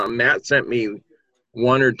Matt sent me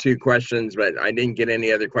one or two questions, but I didn't get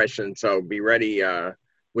any other questions. So be ready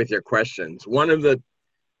with your questions. One of the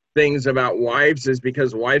things about wives is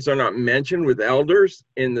because wives are not mentioned with elders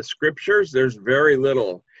in the scriptures, there's very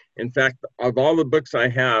little. In fact, of all the books I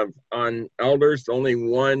have on elders, only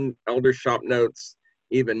one Elder Shop Notes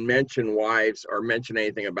even mention wives or mention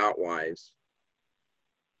anything about wives.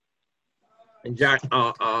 And Jack,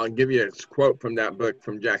 I'll give you a quote from that book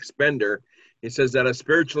from Jack Spender. He says that as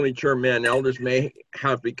spiritually mature men, elders may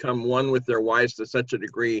have become one with their wives to such a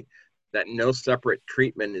degree that no separate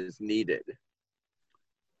treatment is needed.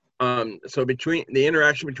 So between the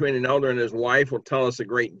interaction between an elder and his wife will tell us a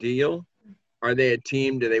great deal. Are they a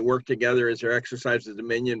team? Do they work together? Is there exercise of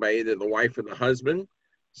dominion by either the wife or the husband?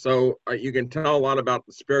 So you can tell a lot about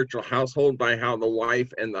the spiritual household by how the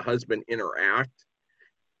wife and the husband interact.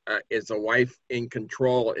 Is the wife in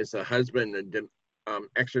control? Is the husband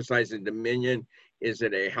exercising dominion? Is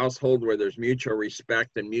it a household where there's mutual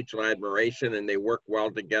respect and mutual admiration and they work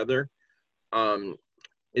well together?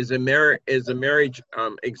 Is a marriage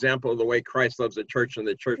example of the way Christ loves the church and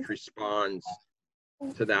the church responds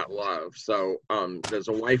to that love? So does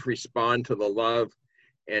a wife respond to the love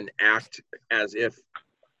and act as if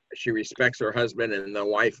she respects her husband, and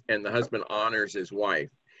the husband honors his wife?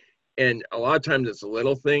 And a lot of times it's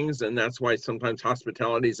little things, and that's why sometimes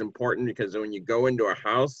hospitality is important, because when you go into a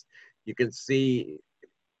house, you can see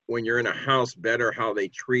when you're in a house better how they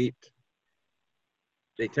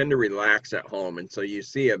tend to relax at home. And so you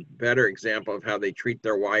see a better example of how they treat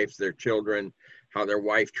their wives, their children, how their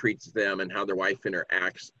wife treats them, and how their wife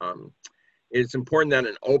interacts. It's important that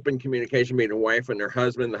an open communication between a wife and her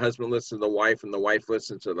husband, the husband listens to the wife and the wife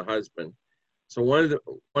listens to the husband. So I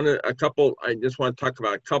just want to talk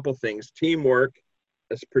about a couple things. Teamwork,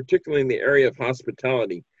 particularly in the area of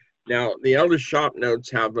hospitality. Now, the Elder Shop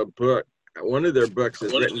Notes have a book. One of their books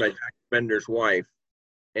is written by Jack Spender's wife,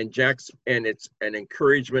 and it's an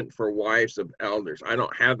encouragement for wives of elders. I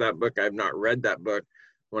don't have that book. I've not read that book.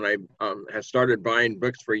 When I have started buying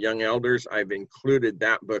books for young elders, I've included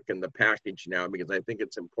that book in the package now, because I think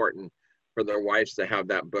it's important for their wives to have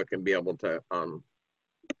that book and be able to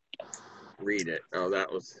read it.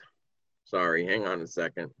 Sorry, hang on a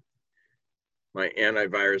second. My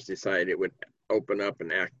antivirus decided it would open up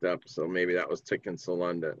and act up, so maybe that was taking so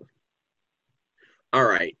long to. All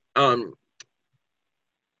right.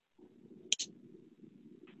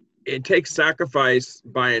 It takes sacrifice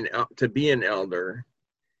to be an elder,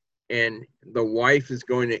 and the wife is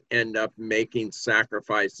going to end up making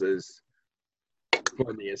sacrifices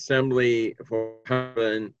for the assembly, for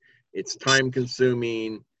husband. It's time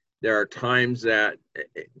consuming. There are times that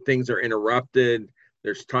things are interrupted.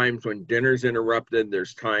 There's times when dinner's interrupted.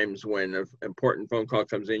 There's times when an important phone call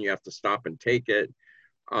comes in, you have to stop and take it.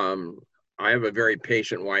 I have a very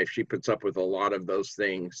patient wife. She puts up with a lot of those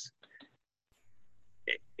things.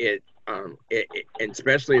 And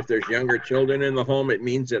especially if there's younger children in the home, it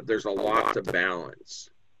means that there's a lot to balance.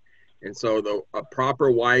 And so a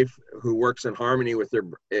proper wife who works in harmony with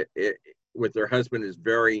their husband is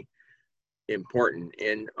very important.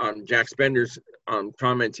 And Jack Spender's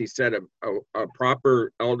comments, he said a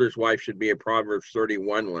proper elder's wife should be a Proverbs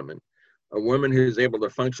 31 woman, a woman who's able to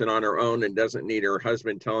function on her own and doesn't need her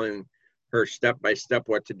husband telling her step by step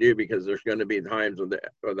what to do, because there's going to be times when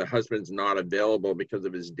the husband's not available because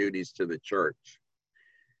of his duties to the church.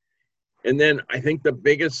 And then I think the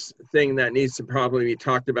biggest thing that needs to probably be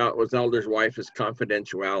talked about with elder's wife is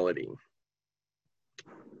confidentiality.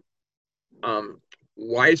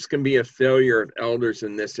 Wives can be a failure of elders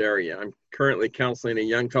in this area. I'm currently counseling a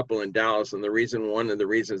young couple in Dallas, and one of the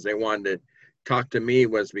reasons they wanted to talk to me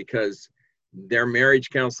was because their marriage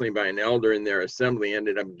counseling by an elder in their assembly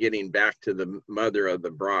ended up getting back to the mother of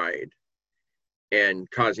the bride and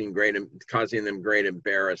causing them great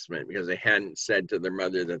embarrassment, because they hadn't said to their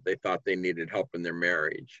mother that they thought they needed help in their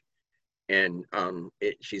marriage. And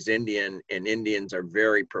she's Indian, and Indians are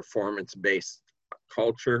very performance-based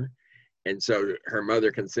culture. And so her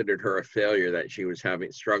mother considered her a failure, that she was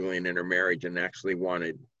struggling in her marriage, and actually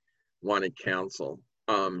wanted counsel.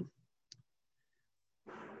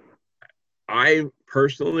 I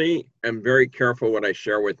personally am very careful what I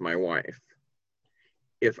share with my wife.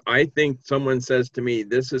 If I think someone says to me,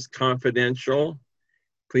 this is confidential,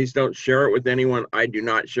 please don't share it with anyone, I do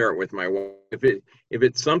not share it with my wife. If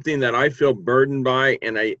it's something that I feel burdened by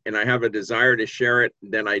and I have a desire to share it,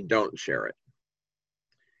 then I don't share it.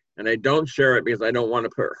 And I don't share it because I don't want to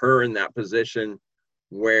put her in that position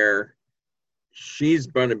where she's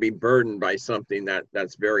going to be burdened by something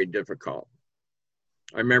that's very difficult.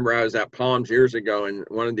 I remember I was at Palms years ago, and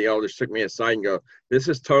one of the elders took me aside and go, "This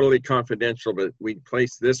is totally confidential, but we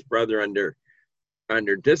placed this brother under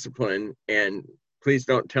discipline, and please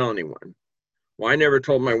don't tell anyone." Well, I never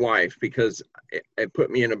told my wife because it put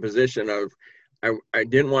me in a position of I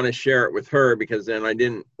didn't want to share it with her, because then I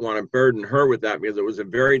didn't want to burden her with that, because it was a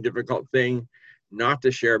very difficult thing not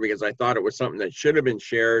to share, because I thought it was something that should have been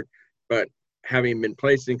shared, but having been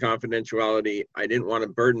placed in confidentiality, I didn't want to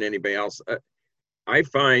burden anybody else. I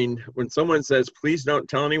find when someone says, "Please don't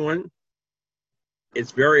tell anyone,"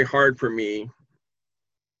 it's very hard for me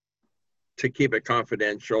to keep it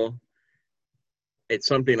confidential. It's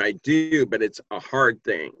something I do, but it's a hard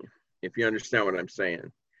thing, if you understand what I'm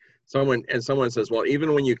saying. Someone says, "Well,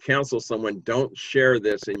 even when you counsel someone, don't share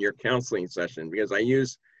this in your counseling session," because I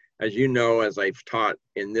use, as you know, as I've taught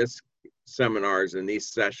in this seminars and these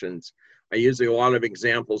sessions, I use a lot of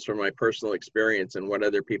examples from my personal experience and what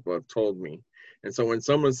other people have told me. And so when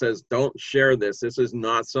someone says, "Don't share this, this is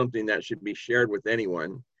not something that should be shared with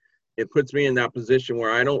anyone," it puts me in that position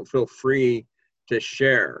where I don't feel free to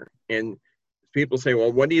share. And people say,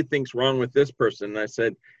 "Well, what do you think's wrong with this person?" And I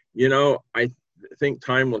said, I think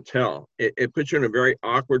time will tell. It puts you in a very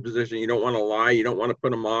awkward position. You don't want to lie. You don't want to put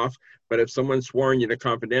them off. But if someone's sworn you to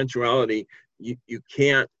confidentiality, you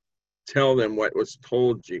can't tell them what was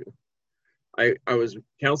told you. I was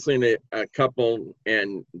counseling a couple,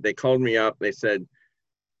 and they called me up. They said,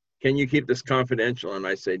 "Can you keep this confidential?" And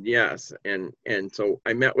I said, "Yes." And so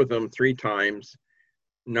I met with them 3 times,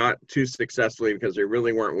 not too successfully, because they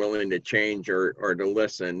really weren't willing to change or to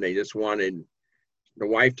listen. They just wanted, the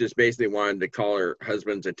wife just basically wanted to call her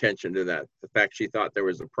husband's attention to that, the fact she thought there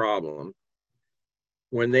was a problem.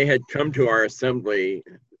 When they had come to our assembly,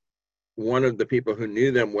 one of the people who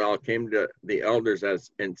knew them well came to the elders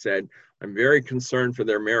and said, "I'm very concerned for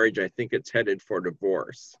their marriage. I think it's headed for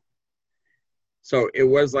divorce." So it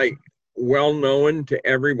was like well known to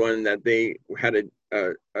everyone that they had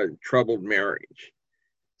a troubled marriage.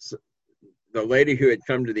 So the lady who had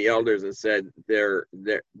come to the elders and said,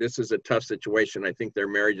 "This is a tough situation. I think their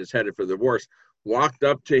marriage is headed for divorce," walked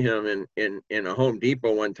up to him in a Home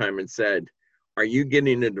Depot one time and said, "Are you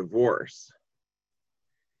getting a divorce?"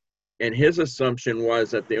 And his assumption was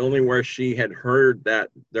that the only where she had heard that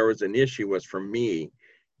there was an issue was from me.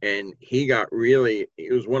 And he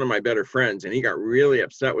was one of my better friends, and he got really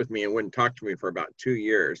upset with me and wouldn't talk to me for about 2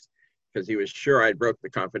 years, because he was sure I broke the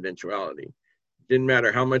confidentiality. Didn't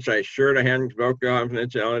matter how much I assured I hadn't broke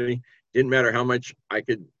confidentiality. Didn't matter how much I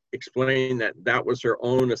could explain that that was her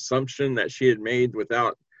own assumption that she had made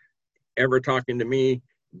without ever talking to me.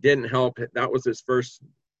 Didn't help. That was his first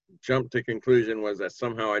jump to conclusion, was that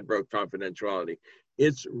somehow I broke confidentiality.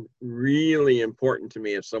 It's really important to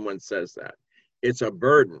me if someone says that. It's a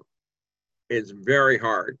burden. It's very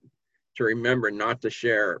hard to remember not to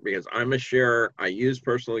share, because I'm a sharer. I use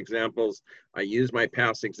personal examples. I use my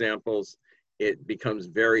past examples. It becomes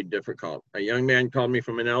very difficult. A young man called me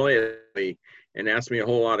from an LA and asked me a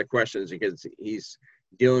whole lot of questions, because he's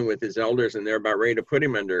dealing with his elders and they're about ready to put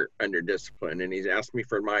him under discipline. And he's asked me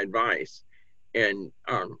for my advice. And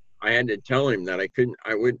I had to tell him that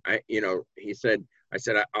he said,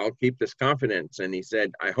 "I'll keep this confidence." And he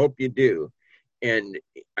said, "I hope you do. And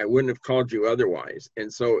I wouldn't have called you otherwise."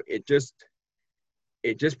 And so it just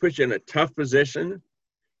puts you in a tough position.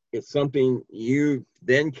 It's something you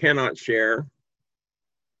then cannot share.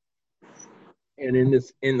 And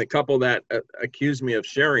in the couple that accused me of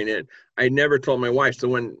sharing it, I never told my wife. So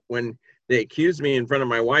when they accused me in front of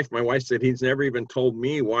my wife said, "He's never even told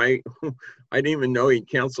me why." I didn't even know he'd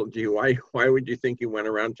counseled you. Why would you think you went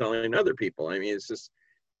around telling other people? I mean, it's just,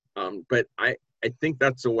 but I think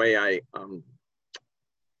that's the way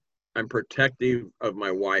I'm protective of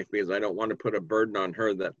my wife, because I don't want to put a burden on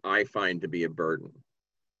her that I find to be a burden.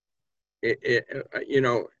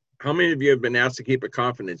 How many of you have been asked to keep a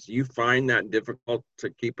confidence? You find that difficult to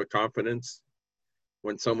keep a confidence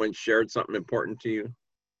when someone shared something important to you?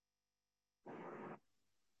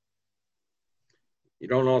 You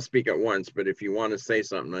don't all speak at once, but if you want to say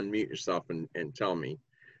something, unmute yourself and tell me.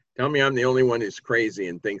 Tell me I'm the only one who's crazy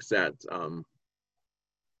and thinks that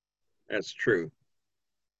that's true.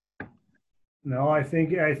 No, I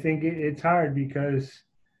think it's hard, because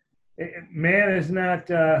man is not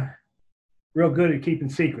real good at keeping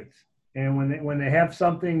secrets. And when they have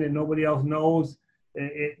something that nobody else knows,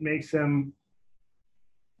 it makes them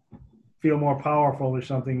feel more powerful or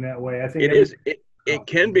something that way. I think it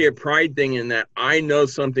can be a pride thing, in that I know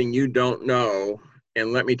something you don't know,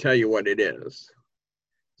 and let me tell you what it is.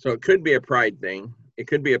 So it could be a pride thing. It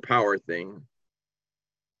could be a power thing.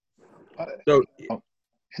 So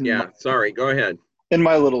yeah, sorry, go ahead. in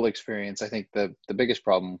my little experience, I think the biggest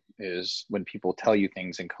problem is when people tell you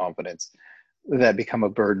things in confidence that become a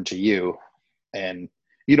burden to you, and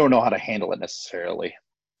you don't know how to handle it necessarily.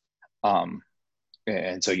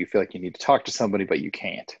 And so you feel like you need to talk to somebody, but you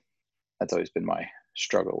can't. That's always been my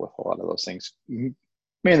struggle with a lot of those things,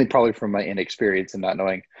 mainly probably from my inexperience and not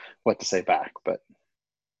knowing what to say back. But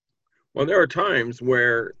well, there are times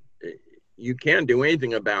where you can't do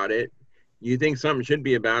anything about it. You think something should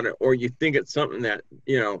be about it, or you think it's something that,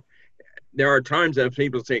 there are times that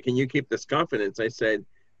people say, can you keep this confidence? I said,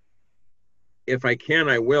 if I can,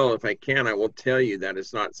 I will. If I can, I will tell you that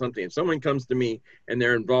it's not something. If someone comes to me and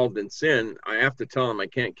they're involved in sin, I have to tell them I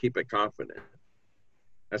can't keep it confident.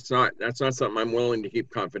 That's not something I'm willing to keep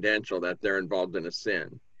confidential, that they're involved in a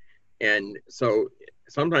sin. And so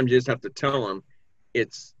sometimes you just have to tell them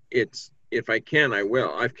it's if I can, I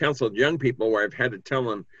will. I've counseled young people where I've had to tell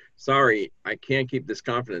them, sorry, I can't keep this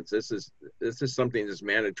confidence. This is something that's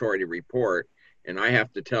mandatory to report. And I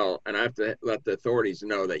have to let the authorities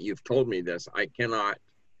know that you've told me this. I cannot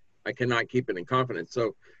keep it in confidence.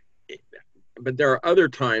 So, but there are other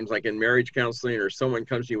times, like in marriage counseling, or someone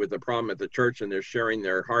comes to you with a problem at the church and they're sharing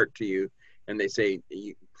their heart to you, and they say,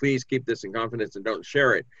 please keep this in confidence and don't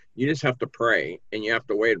share it. You just have to pray, and you have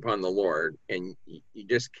to wait upon the Lord, and you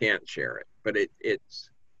just can't share it. But it's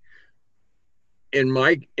in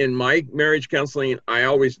my marriage counseling, I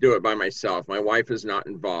always do it by myself. My wife is not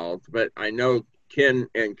involved, but I know Ken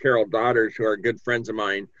and Carol Daughters, who are good friends of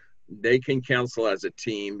mine, they can counsel as a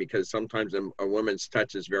team, because sometimes a woman's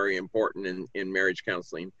touch is very important in marriage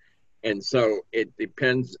counseling. And so it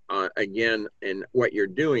depends again in what you're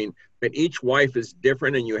doing, but each wife is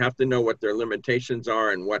different, and you have to know what their limitations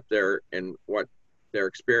are and what their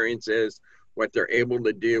experience is, what they're able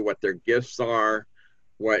to do, what their gifts are,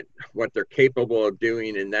 what they're capable of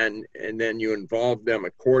doing, and then you involve them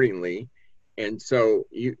accordingly. And so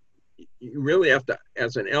you really have to,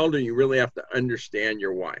 as an elder, you really have to understand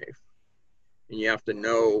your wife, and you have to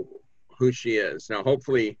know who she is. Now,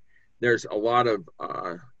 hopefully there's a lot of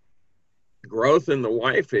growth in the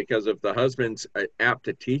wife, because if the husband's apt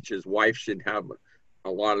to teach, his wife should have a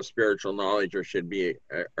lot of spiritual knowledge, or should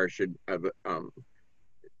have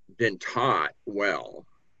been taught well,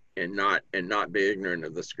 and not be ignorant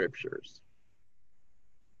of the scriptures.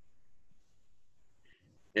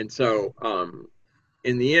 And so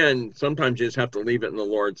in the end, sometimes you just have to leave it in the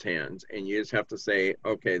Lord's hands, and you just have to say,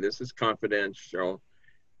 okay, this is confidential.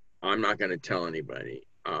 I'm not going to tell anybody.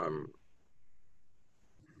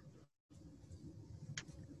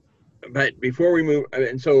 But before we move,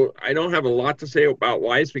 and so I don't have a lot to say about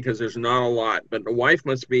wives, because there's not a lot, but the wife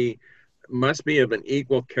must be of an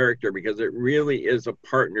equal character, because it really is a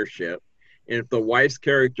partnership. And if the wife's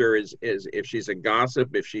character is if she's a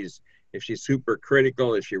gossip, if she's super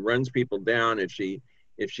critical, if she runs people down, if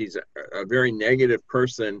she's a very negative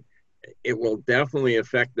person, it will definitely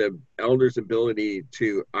affect the elder's ability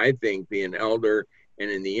to, I think, be an elder. And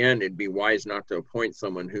in the end, it'd be wise not to appoint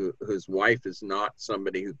someone whose wife is not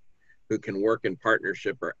somebody who can work in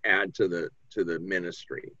partnership or add to the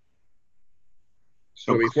ministry.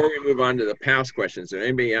 So before we move on to the past questions, does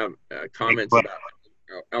anybody have comments about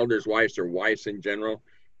elders' wives, or wives in general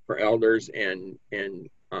for elders? And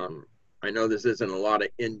I know this isn't a lot of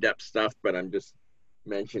in-depth stuff, but I'm just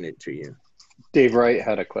mentioning it to you. Dave Wright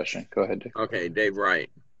had a question. Go ahead, Dave. Okay, Dave Wright.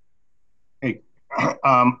 Hey,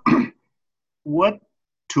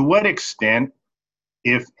 to what extent,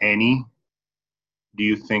 if any, do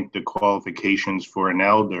you think the qualifications for an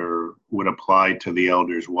elder would apply to the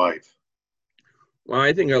elder's wife? Well,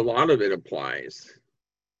 I think a lot of it applies.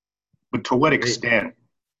 But to what extent?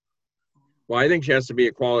 Well, I think she has to be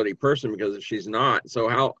a quality person, because if she's not, so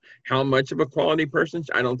how much of a quality person?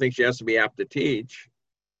 I don't think she has to be apt to teach.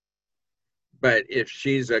 But if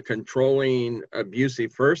she's a controlling,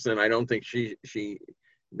 abusive person, I don't think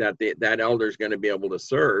that elder is going to be able to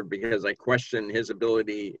serve, because I question his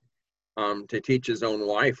ability to teach his own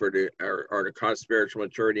wife, or to cause spiritual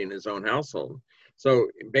maturity in his own household. So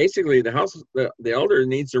basically, the elder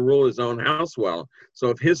needs to rule his own house well. So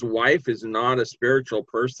if his wife is not a spiritual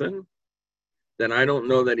person, then I don't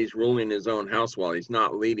know that he's ruling his own house well. He's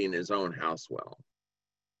not leading his own house well.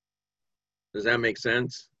 Does that make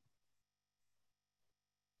sense?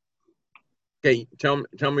 Okay, tell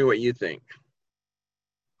me what you think.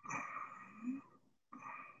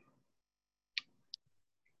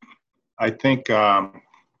 I think, I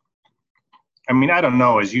don't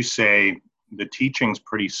know, as you say, the teaching's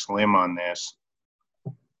pretty slim on this.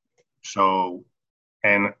 So,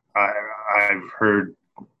 and I've heard,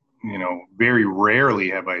 very rarely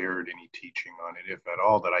have I heard any teaching on it, if at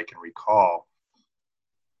all, that I can recall.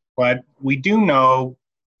 But we do know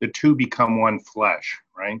the two become one flesh,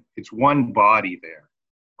 right? It's one body there,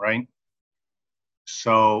 right?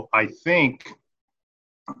 So I think,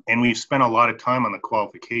 and we've spent a lot of time on the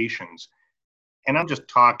qualifications, and I'm just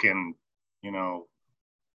talking, you know,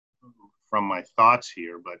 from my thoughts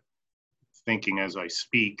here, but thinking as I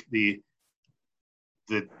speak,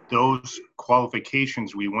 those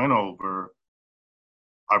qualifications we went over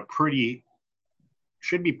are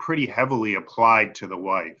should be pretty heavily applied to the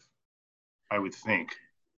wife, I would think.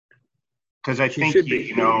 Because I think,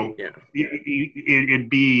 you know, yeah. it'd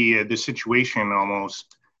be the situation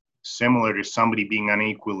almost similar to somebody being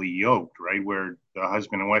unequally yoked, right? Where the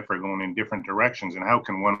husband and wife are going in different directions. And how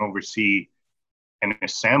can one oversee an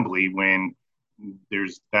assembly when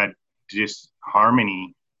there's that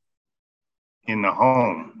disharmony in the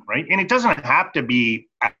home, right? And it doesn't have to be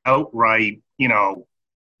outright, you know,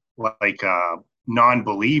 like a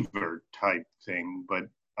non-believer type thing. But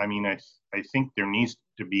I mean, I think there needs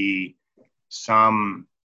to be some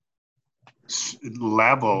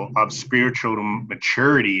level of spiritual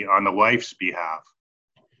maturity on the wife's behalf.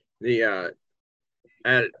 I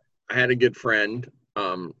had a good friend,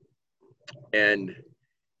 and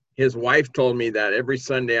his wife told me that every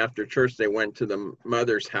Sunday after church they went to the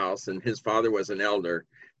mother's house, and his father was an elder.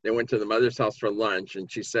 They went to the mother's house for lunch,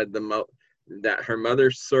 and she said that her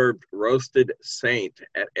mother served roasted saint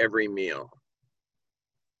at every meal.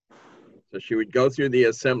 So she would go through the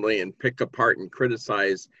assembly and pick apart and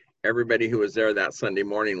criticize everybody who was there that Sunday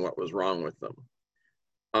morning, what was wrong with them.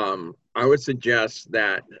 I would suggest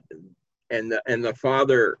that, and the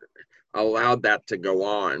father allowed that to go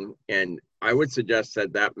on, and I would suggest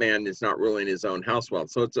that that man is not ruling his own house well.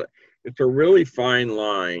 So it's a really fine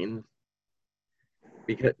line,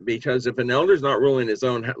 because if an elder's not ruling his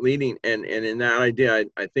own leading, and in that idea,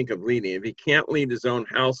 I think of leading, if he can't lead his own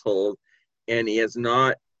household and he has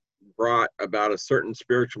not brought about a certain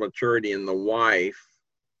spiritual maturity in the wife,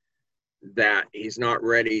 that he's not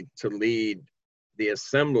ready to lead the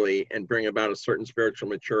assembly and bring about a certain spiritual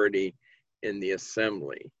maturity in the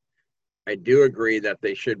assembly. I do agree that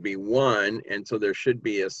they should be one, and so there should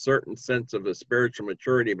be a certain sense of a spiritual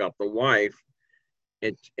maturity about the wife.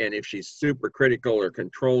 And if she's super critical or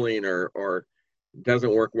controlling or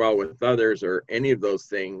doesn't work well with others or any of those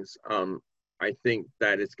things, I think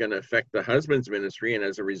that it's going to affect the husband's ministry. And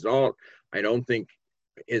as a result, I don't think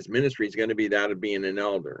his ministry is going to be that of being an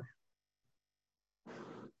elder.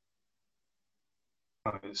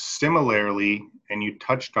 Similarly, and you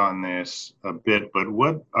touched on this a bit, but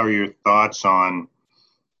what are your thoughts on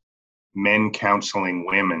men counseling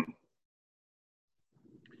women,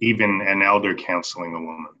 even an elder counseling a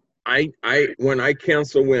woman? When I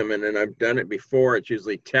counsel women, and I've done it before, it's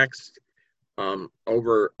usually text,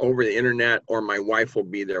 over the internet, or my wife will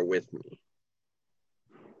be there with me.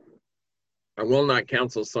 I will not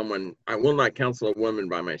counsel a woman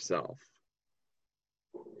by myself.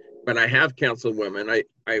 But I have counseled women.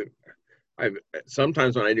 I've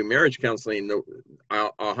sometimes when I do marriage counseling,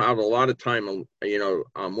 I'll have a lot of time,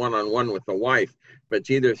 one-on-one with the wife, but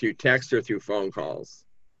it's either through text or through phone calls.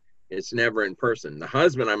 It's never in person. The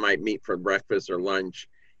husband I might meet for breakfast or lunch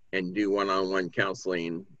and do one-on-one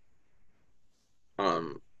counseling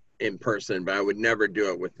in person, but I would never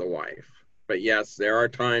do it with the wife. But yes, there are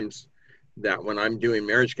times that when I'm doing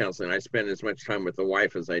marriage counseling, I spend as much time with the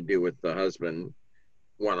wife as I do with the husband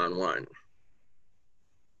one-on-one.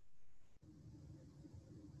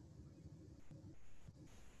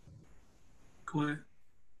 I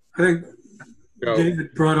think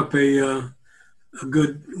David brought up a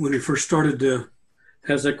good, when he first started to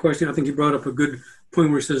has that question, I think he brought up a good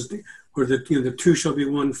point where he says, where the two shall be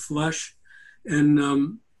one flesh. And,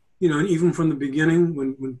 and even from the beginning,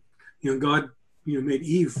 when God, made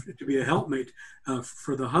Eve to be a helpmate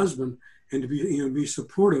for the husband and to be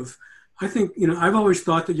supportive. I think, I've always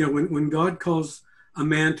thought that, when God calls a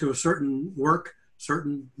man to a certain work,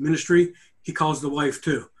 certain ministry, he calls the wife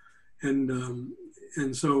too. And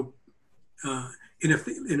so,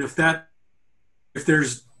 if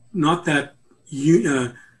there's not that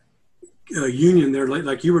union there,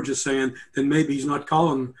 like you were just saying, then maybe he's not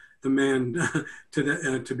calling the man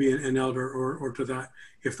to be an elder or to that,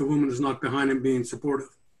 if the woman is not behind him being supportive.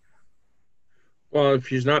 Well, if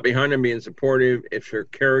she's not behind him being supportive, if her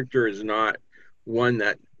character is not one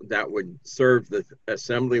that would serve the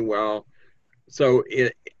assembly well, so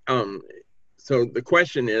so the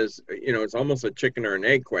question is, it's almost a chicken or an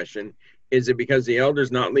egg question. Is it because the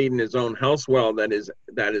elder's not leading his own house well that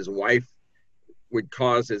his wife would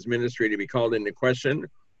cause his ministry to be called into question?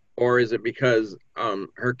 Or is it because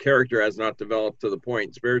her character has not developed to the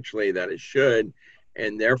point spiritually that it should,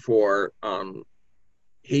 and therefore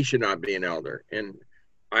he should not be an elder. And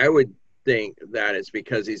I would think that it's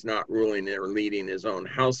because he's not ruling or leading his own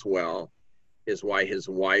house well, is why his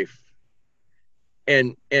wife.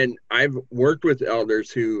 And I've worked with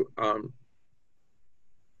elders who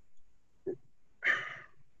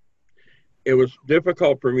it was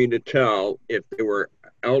difficult for me to tell if they were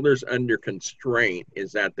elders under constraint,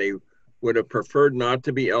 is that they would have preferred not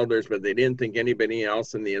to be elders, but they didn't think anybody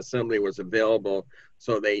else in the assembly was available,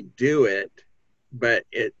 so they do it. But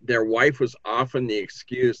their wife was often the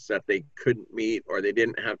excuse that they couldn't meet, or they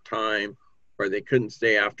didn't have time, or they couldn't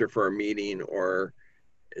stay after for a meeting, or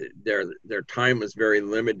their time was very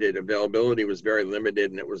limited, availability was very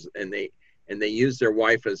limited, and they used their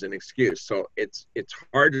wife as an excuse. So it's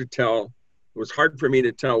hard to tell. It was hard for me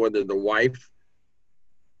to tell whether the wife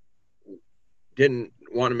didn't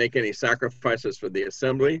want to make any sacrifices for the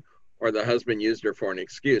assembly, or the husband used her for an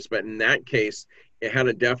excuse. But in that case, it had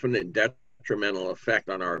a definite detrimental effect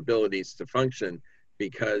on our abilities to function,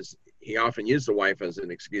 because he often used the wife as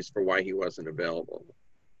an excuse for why he wasn't available.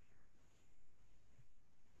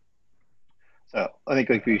 So I think,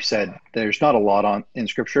 like you said, there's not a lot in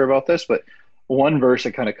scripture about this, but one verse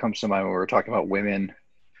that kind of comes to mind when we're talking about women,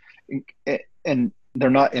 and they're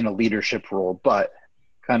not in a leadership role, but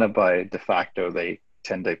kind of by de facto, they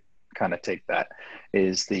tend to kind of take that,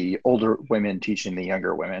 is the older women teaching the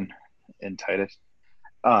younger women in Titus.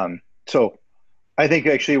 So I think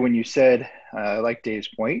actually when you said, I like Dave's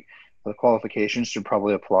point, the qualifications should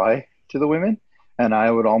probably apply to the women. And I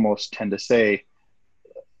would almost tend to say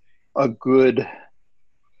a good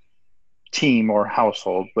team or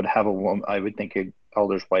household would have a woman. I would think an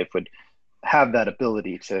elder's wife would have that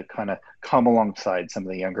ability to kind of come alongside some of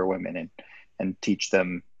the younger women and teach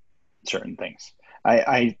them certain things.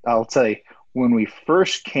 I'll tell you, when we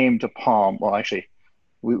first came to Palm, well, actually,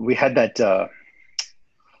 we had that,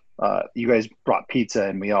 you guys brought pizza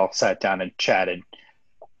and we all sat down and chatted.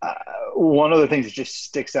 One of the things that just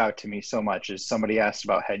sticks out to me so much is somebody asked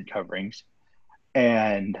about head coverings,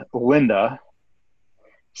 and Linda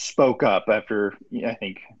spoke up after, I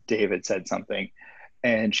think David said something,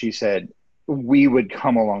 and she said, we would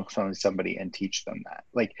come alongside somebody and teach them that.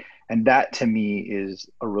 And that to me is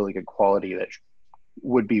a really good quality that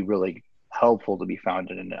would be really helpful to be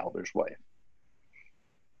found in an elder's wife.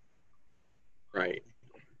 Right.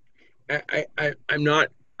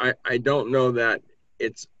 I don't know that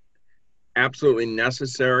it's absolutely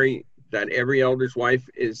necessary that every elder's wife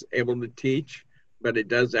is able to teach, but it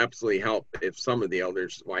does absolutely help if some of the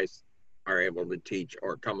elders' wives are able to teach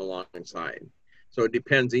or come alongside. So it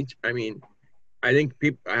depends. I think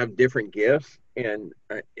people have different gifts, and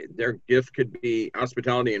their gift could be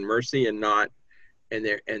hospitality and mercy, and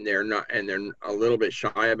they're a little bit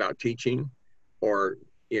shy about teaching or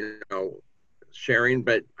sharing.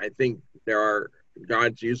 But I think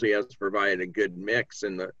God's usually has provided a good mix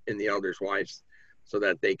in the elder's wives so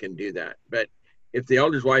that they can do that. But if the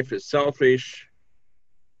elder's wife is selfish,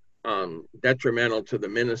 detrimental to the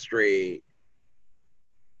ministry,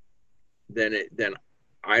 then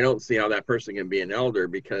I don't see how that person can be an elder,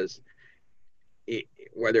 because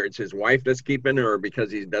whether it's his wife that's keeping her or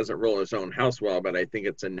because he doesn't rule his own house well, but I think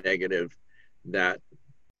it's a negative that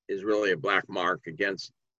is really a black mark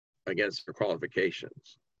against the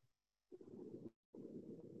qualifications.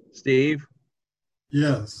 Steve?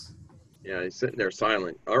 Yes. Yeah, he's sitting there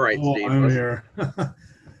silent. All right, Steve. I'm here.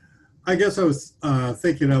 I guess I was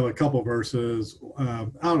thinking of a couple verses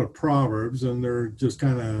out of Proverbs, and they're just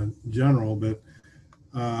kind of general, but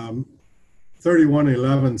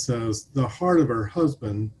 31:11 says, the heart of her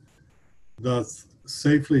husband doth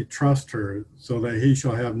safely trust her, so that he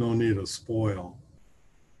shall have no need of spoil.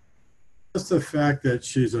 Just the fact that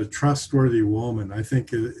she's a trustworthy woman, I think,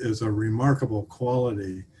 is a remarkable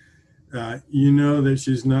quality. That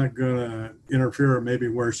she's not going to interfere maybe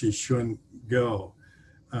where she shouldn't go.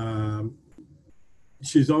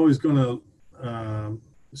 She's always going to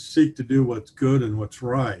seek to do what's good and what's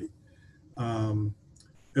right.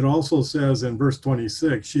 It also says in verse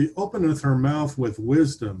 26, she openeth her mouth with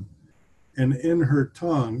wisdom, and in her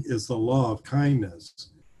tongue is the law of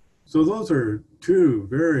kindness. So those are two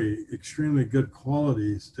very extremely good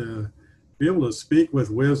qualities, to be able to speak with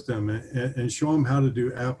wisdom and show them how to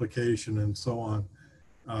do application and so on,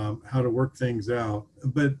 how to work things out.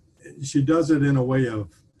 But she does it in a way of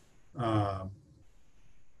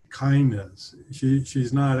kindness.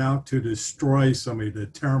 She's not out to destroy somebody, to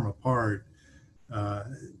tear them apart.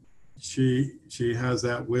 She has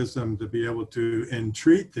that wisdom to be able to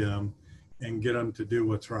entreat them and get them to do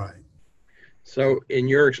what's right. So in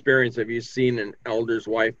your experience, have you seen an elder's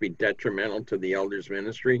wife be detrimental to the elder's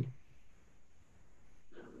ministry?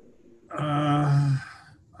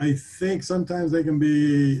 I think sometimes they can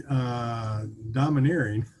be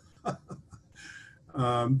domineering.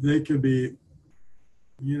 They could be,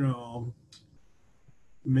 you know,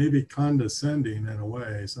 maybe condescending in a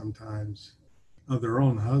way sometimes of their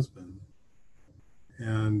own husband.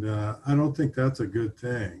 And I don't think that's a good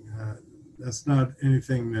thing. That's not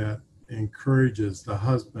anything that encourages the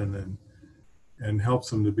husband and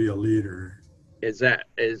helps him to be a leader. Is that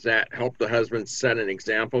help the husband set an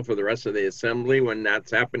example for the rest of the assembly when that's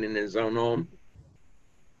happening in his own home?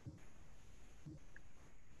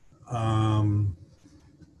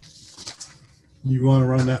 You want to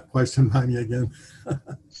run that question by me again?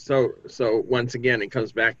 So once again, it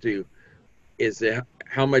comes back to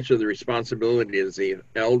how much of the responsibility does the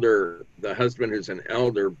husband who's an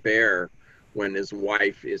elder, bear when his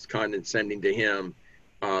wife is condescending to him,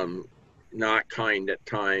 not kind at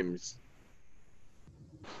times?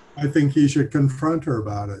 I think he should confront her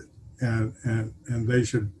about it, and they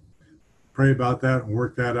should pray about that and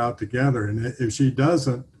work that out together. And if she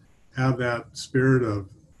doesn't have that spirit of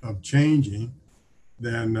changing,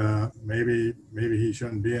 then maybe he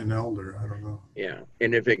shouldn't be an elder. I don't know. Yeah,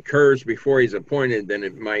 and if it occurs before he's appointed, then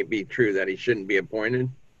it might be true that he shouldn't be appointed.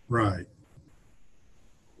 Right.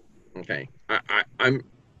 Okay.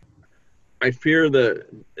 I fear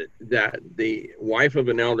that the wife of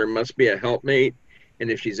an elder must be a helpmate, and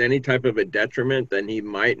if she's any type of a detriment, then he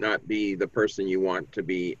might not be the person you want to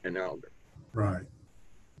be an elder. Right.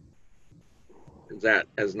 Is that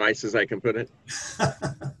as nice as I can put it?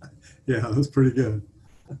 Yeah, that's pretty good.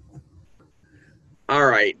 All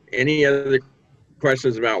right. Any other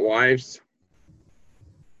questions about wives?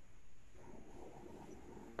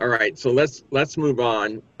 All right. So let's move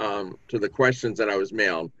on to the questions that I was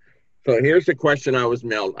mailed. So here's the question I was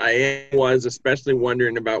mailed. I was especially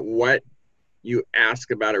wondering about what you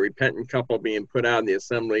ask about a repentant couple being put out of the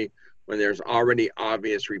assembly when there's already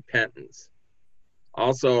obvious repentance.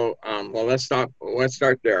 Also, well, let's start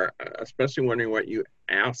there. Especially wondering what you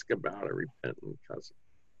ask about a repentant cousin.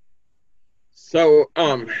 So,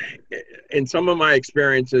 in some of my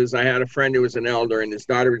experiences, I had a friend who was an elder, and his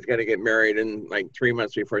daughter was going to get married, and like 3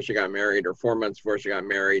 months before she got married, or 4 months before she got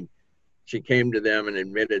married, she came to them and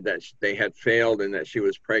admitted that they had failed and that she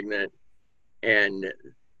was pregnant, and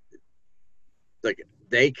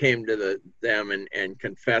they came to them and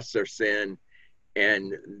confessed their sin,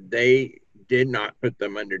 and they did not put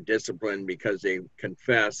them under discipline because they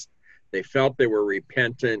confessed. They felt they were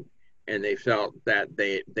repentant, and they felt that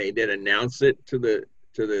they did announce it to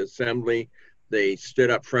the assembly. They stood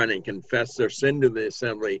up front and confessed their sin to the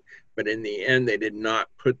assembly, but in the end, they did not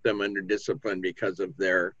put them under discipline because of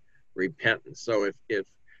their repentance. So if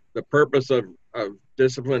the purpose of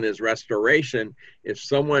discipline is restoration, if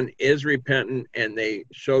someone is repentant and they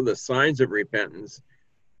show the signs of repentance,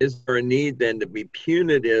 is there a need then to be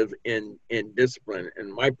punitive in discipline?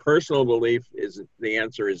 And my personal belief is the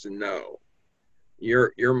answer is no.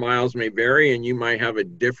 Your miles may vary and you might have a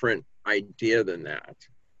different idea than that,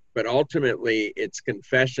 but ultimately it's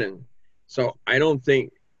confession. So I don't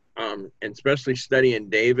think, and especially studying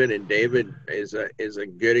David, and David is a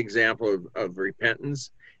good example of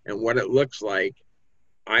repentance and what it looks like.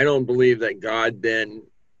 I don't believe that God then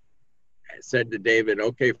said to David,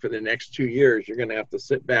 okay, for the next 2 years, you're going to have to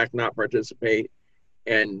sit back, not participate,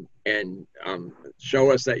 and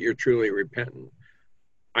show us that you're truly repentant.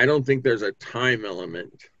 I don't think there's a time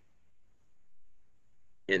element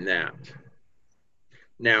in that.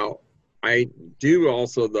 Now, I do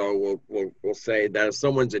also, though, will say that if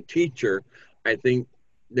someone's a teacher, I think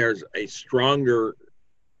there's a stronger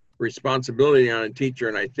responsibility on a teacher,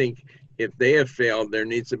 and I think if they have failed, there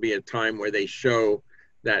needs to be a time where they show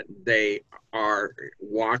that they are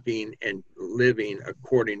walking and living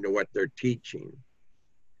according to what they're teaching.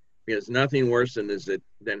 Because nothing worse than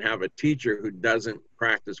have a teacher who doesn't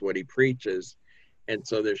practice what he preaches. And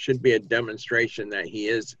so there should be a demonstration that he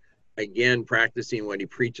is, again, practicing what he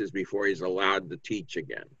preaches before he's allowed to teach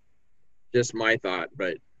again. Just my thought,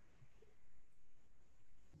 but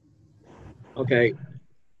okay.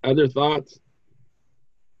 Other thoughts?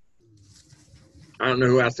 I don't know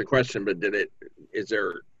who asked the question, but is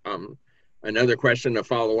there another question to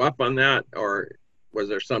follow up on that? Or was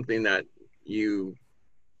there something that you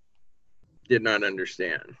did not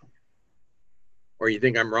understand? Or you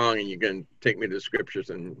think I'm wrong and you can take me to the scriptures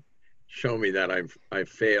and show me that I've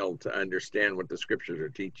failed to understand what the scriptures are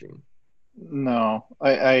teaching? No,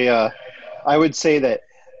 I would say that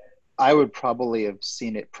I would probably have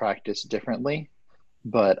seen it practiced differently,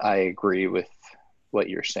 but I agree with what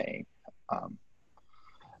you're saying.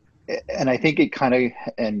 And I think it kind of,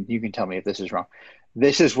 and you can tell me if this is wrong,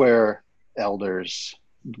 this is where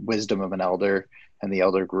wisdom of an elder and the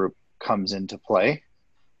elder group comes into play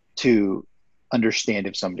to understand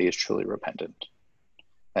if somebody is truly repentant.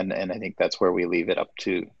 And I think that's where we leave it up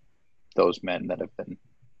to those men that have been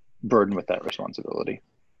burdened with that responsibility.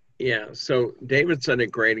 Yeah, so David set a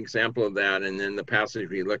great example of that, and then the passage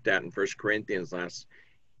we looked at in 1 Corinthians last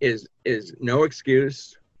is no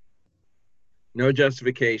excuse, no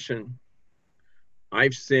justification.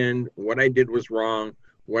 I've sinned. What I did was wrong.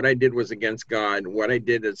 What I did was against God. What I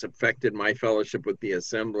did has affected my fellowship with the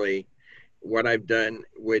assembly. What I've done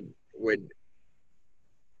would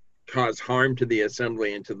cause harm to the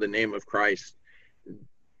assembly and to the name of Christ.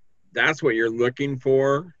 That's what you're looking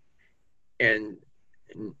for, and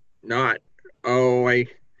not, oh, it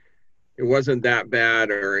wasn't that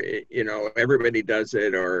bad, or everybody does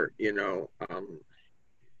it, or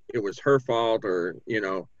it was her fault, or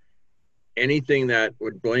anything that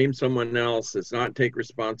would blame someone else, does not take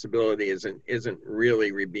responsibility, isn't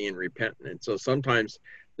really being repentant. And so sometimes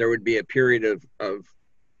there would be a period of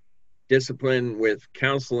discipline with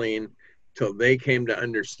counseling till they came to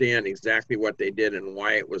understand exactly what they did and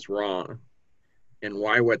why it was wrong, and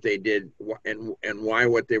why what they did and why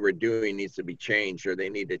what they were doing needs to be changed, or they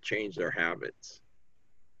need to change their habits.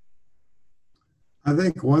 I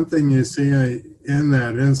think one thing you see in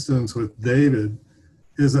that instance with David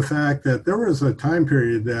is the fact that there was a time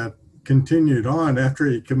period that continued on after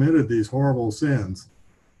he committed these horrible sins.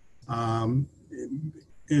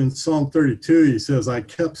 In Psalm 32, he says, I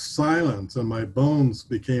kept silence and my bones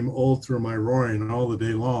became old through my roaring all the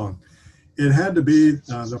day long. It had to be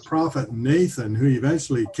the prophet Nathan who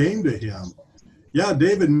eventually came to him. Yeah,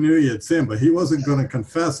 David knew he had sinned, but he wasn't going to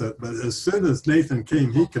confess it. But as soon as Nathan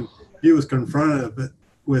came, he was confronted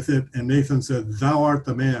with it, and Nathan said, thou art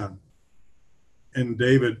the man. And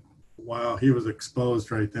David, wow, he was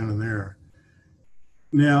exposed right then and there.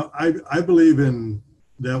 Now, I believe in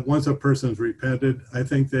that once a person's repented, I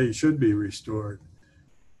think they should be restored.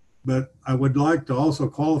 But I would like to also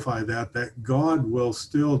qualify that God will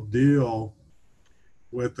still deal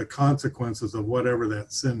with the consequences of whatever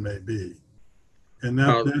that sin may be. And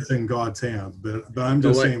that's in God's hands. But I'm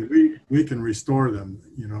just saying we can restore them,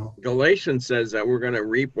 Galatians says that we're going to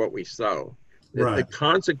reap what we sow. Right. The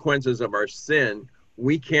consequences of our sin,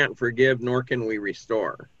 we can't forgive, nor can we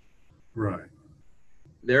restore. Right.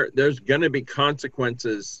 There's going to be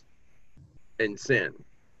consequences in sin.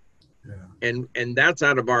 Yeah. And that's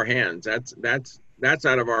out of our hands. That's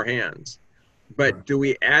out of our hands. But right. Do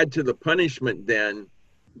we add to the punishment then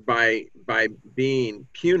by being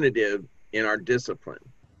punitive in our discipline?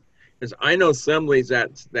 Because I know assemblies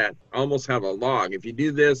that almost have a log. If you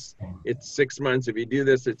do this, it's 6 months. If you do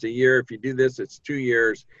this, it's a year. If you do this, it's 2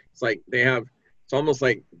 years. It's like it's almost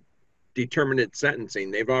like determinate sentencing.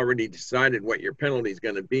 They've already decided what your penalty is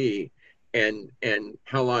going to be and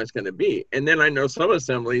how long it's going to be. And then I know some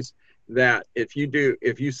assemblies that if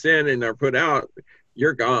you sin and are put out,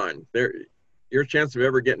 you're gone. Your chance of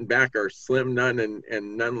ever getting back are slim, none,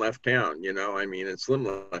 and none left town. It's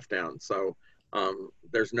slim left town. So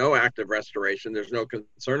there's no active restoration. There's no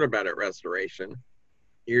concern about it restoration.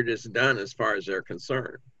 You're just done as far as they're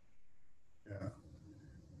concerned. Yeah.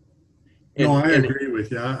 No, I agree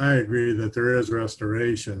with you. I agree that there is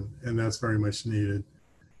restoration, and that's very much needed.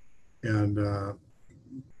 And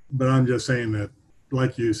but I'm just saying that,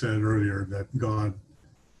 like you said earlier, that God,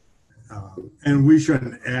 and we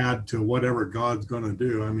shouldn't add to whatever God's going to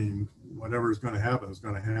do. I mean, whatever's going to happen is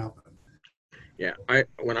going to happen. Yeah,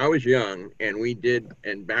 when I was young,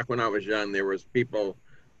 and back when I was young, there was people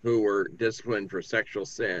who were disciplined for sexual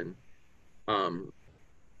sin.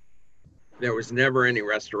 There was never any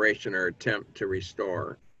restoration or attempt to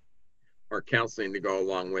restore or counseling to go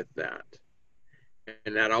along with that.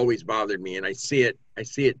 And that always bothered me. And I see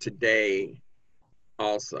it today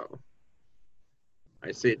also.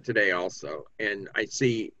 I see it today also. And I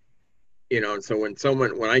see, so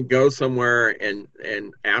when I go somewhere and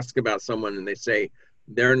ask about someone and they say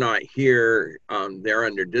they're not here, they're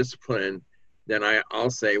under discipline, then I'll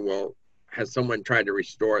say, well, has someone tried to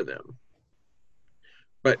restore them?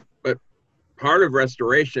 But part of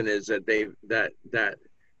restoration is that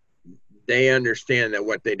they understand that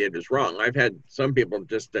what they did is wrong. I've had some people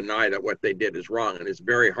just deny that what they did is wrong, and it's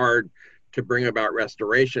very hard to bring about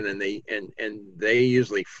restoration, and they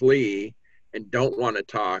usually flee and don't want to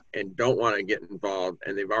talk and don't want to get involved,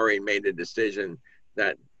 and they've already made a decision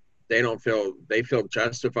that they feel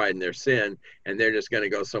justified in their sin, and they're just going to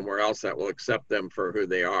go somewhere else that will accept them for who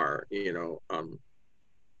they are,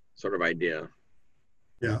 sort of idea.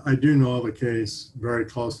 Yeah, I do know of a case very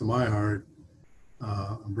close to my heart.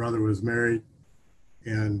 A brother was married,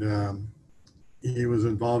 and he was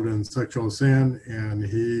involved in sexual sin, and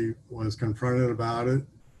he was confronted about it.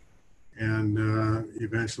 And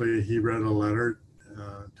eventually he read a letter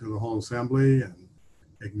to the whole assembly and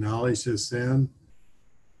acknowledged his sin.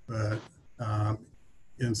 But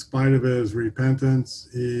in spite of his repentance,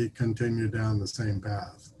 he continued down the same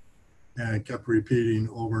path and kept repeating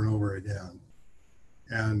over and over again.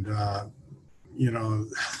 And, you know,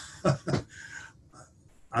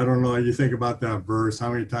 I don't know, you think about that verse,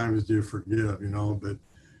 how many times do you forgive, you know, but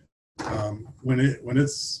when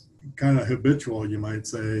it's kind of habitual, you might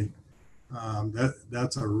say,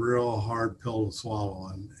 that's a real hard pill to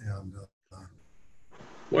swallow.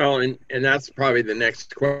 Well, and that's probably the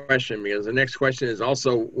next question, because the next question is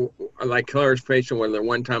also like clarification whether a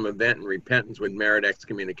one-time event and repentance would merit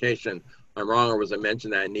excommunication. I'm wrong, or was it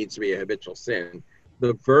mentioned that it needs to be a habitual sin?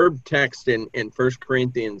 The verb text in 1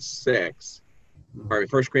 Corinthians 6, or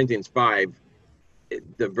 1 Corinthians 5,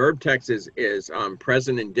 the verb text is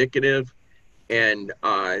present indicative, and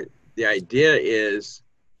the idea is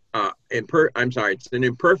it's an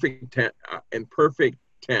imperfect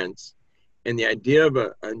tense, and the idea of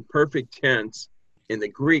an imperfect tense in the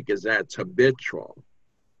Greek is that it's habitual.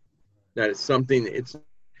 That is something.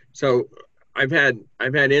 So I've had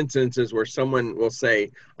instances where someone will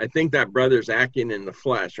say, "I think that brother's acting in the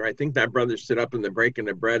flesh," or "I think that brother stood up in the breaking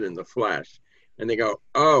of bread in the flesh," and they go,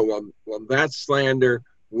 "Oh, well, that's slander.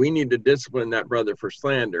 We need to discipline that brother for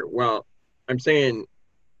slander." Well, I'm saying,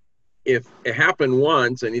 if it happened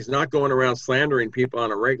once and he's not going around slandering people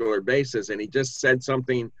on a regular basis, and he just said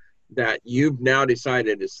something that you've now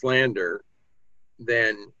decided is slander,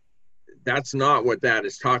 then that's not what that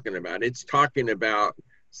is talking about. It's talking about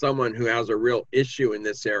someone who has a real issue in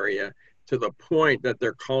this area, to the point that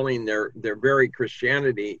they're calling their very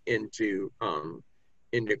Christianity into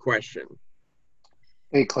question.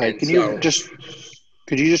 Hey, Clay, could you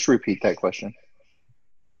just repeat that question?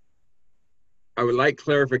 I would like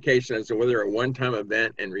clarification as to whether a one-time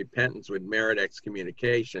event and repentance would merit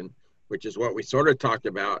excommunication, which is what we sort of talked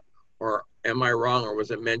about, or am I wrong, or was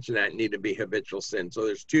it mentioned that it need to be habitual sin? So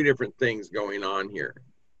there's two different things going on here.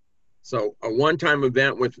 So a one-time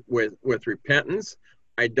event with repentance,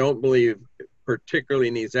 I don't believe particularly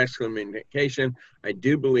needs excommunication. I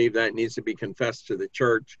do believe that needs to be confessed to the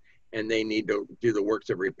church, and they need to do the works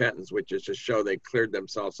of repentance, which is to show they cleared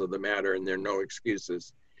themselves of the matter and there are no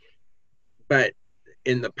excuses. But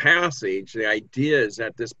in the passage, the idea is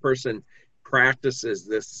that this person practices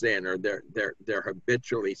this sin, or they're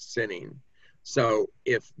habitually sinning. So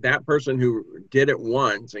if that person who did it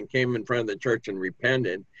once and came in front of the church and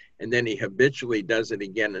repented, and then he habitually does it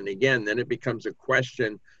again and again, then it becomes a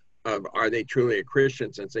question of, are they truly a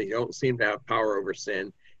Christian, since they don't seem to have power over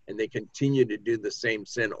sin, and they continue to do the same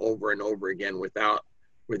sin over and over again without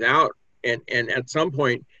and at some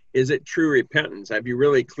point, is it true repentance? Have you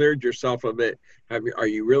really cleared yourself of it? Are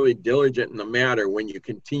you really diligent in the matter when you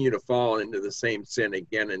continue to fall into the same sin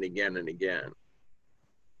again and again and again?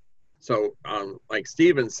 So like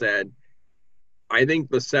Stephen said, I think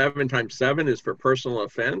the 7 times 7 is for personal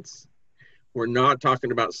offense. We're not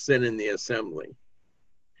talking about sin in the assembly.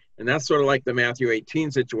 And that's sort of like the Matthew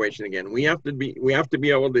 18 situation again. We have to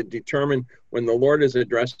be able to determine when the Lord is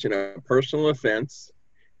addressing a personal offense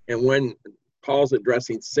and when Paul's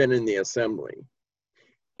addressing sin in the assembly.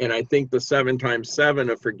 And I think the 7 times 7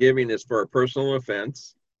 of forgiving is for a personal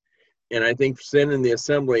offense. And I think sin in the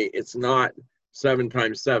assembly, it's not 7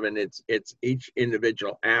 times 7. It's each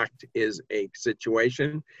individual act is a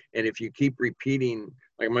situation. And if you keep repeating,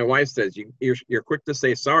 like my wife says, you're quick to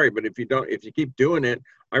say sorry, but if you keep doing it,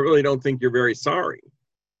 I really don't think you're very sorry.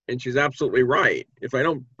 And she's absolutely right. If I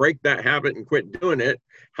don't break that habit and quit doing it,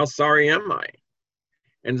 how sorry am I?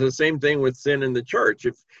 And it's the same thing with sin in the church.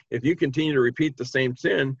 If you continue to repeat the same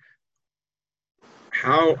sin,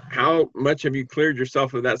 how much have you cleared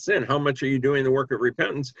yourself of that sin? How much are you doing the work of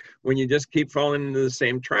repentance when you just keep falling into the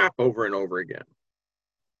same trap over and over again?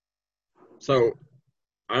 So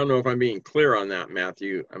I don't know if I'm being clear on that, Matt,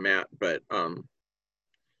 but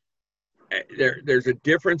there's a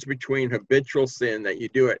difference between habitual sin that you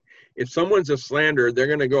do it. If someone's a slanderer, they're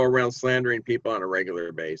going to go around slandering people on a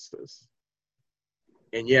regular basis.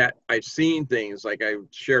 And yet I've seen things like I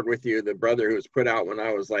shared with you, the brother who was put out when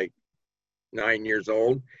I was like 9 years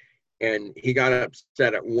old, and he got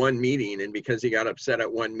upset at one meeting. And because he got upset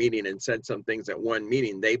at one meeting and said some things at one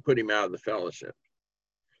meeting, they put him out of the fellowship.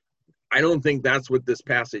 I don't think that's what this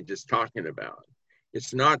passage is talking about.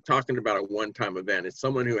 It's not talking about a one-time event. It's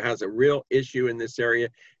someone who has a real issue in this area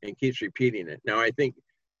and keeps repeating it. Now, I think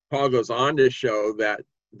Paul goes on to show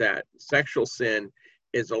that sexual sin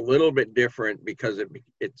is a little bit different because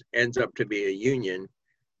it ends up to be a union,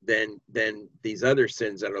 than these other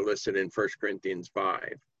sins that are listed in 1 Corinthians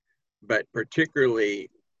 5. But particularly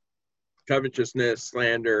covetousness,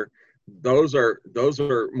 slander, those are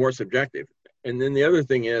more subjective. And then the other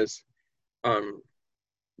thing is,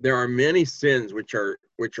 there are many sins which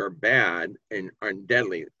are bad and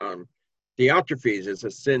deadly. Diotrephes is a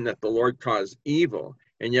sin that the Lord caused evil,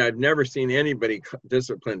 and yet I've never seen anybody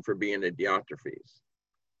disciplined for being a Diotrephes.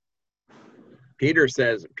 Peter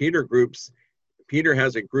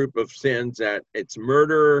has a group of sins that it's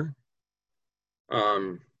murder.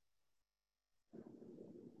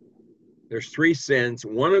 There's 3 sins.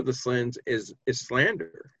 One of the sins is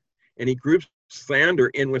slander, and he groups slander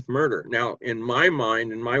in with murder. Now, in my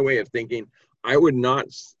mind, in my way of thinking, I would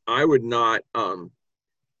not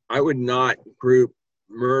group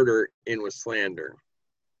murder in with slander.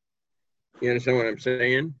 You understand what I'm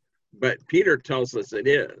saying? But Peter tells us it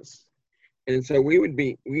is. And so we'd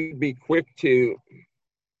be quick to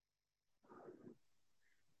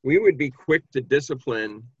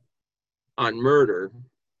discipline on murder,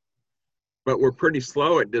 but we're pretty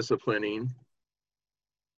slow at disciplining.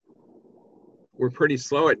 We're pretty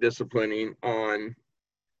slow at disciplining on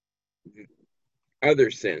other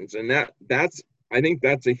sins. And I think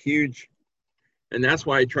that's a huge, and that's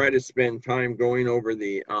why I try to spend time going over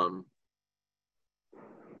the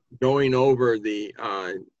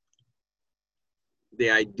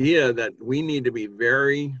idea that we need to be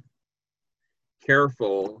very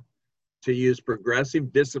careful to use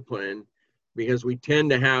progressive discipline, because we tend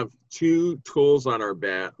to have 2 tools on our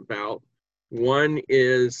belt. One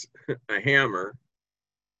is a hammer.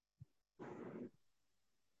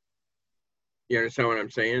 You understand what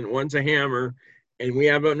I'm saying? One's a hammer, and we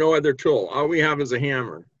have no other tool. All we have is a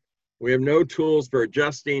hammer. We have no tools for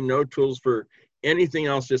adjusting, no tools for anything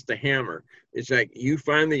else, just a hammer. It's like you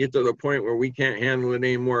finally get to the point where we can't handle it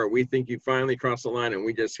anymore. We think you finally crossed the line, and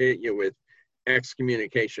we just hit you with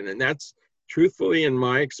excommunication. And that's, truthfully, in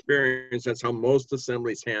my experience, that's how most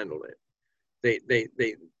assemblies handle it.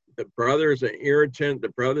 The brother's an irritant,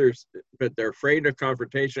 but they're afraid of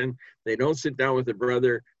confrontation. They don't sit down with the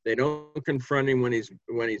brother. They don't confront him when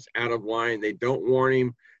he's out of line. They don't warn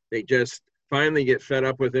him. They just finally get fed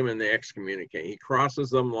up with him and they excommunicate. He crosses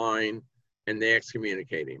the line and they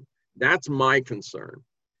excommunicate him. That's my concern,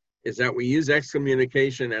 is that we use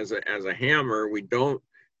excommunication as a hammer. We don't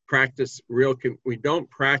practice real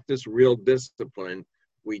discipline.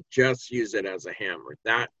 We just use it as a hammer.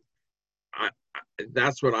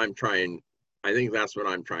 That's what I'm trying. I think that's what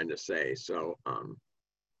I'm trying to say. So,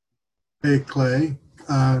 Hey, Clay.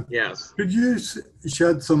 Yes. Could you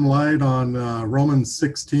shed some light on Romans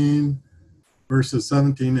 16, verses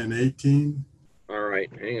 17 and 18? All right.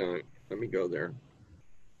 Hang on. Let me go there.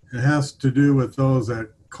 It has to do with those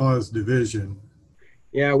that cause division.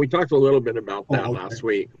 Yeah, we talked a little bit about that last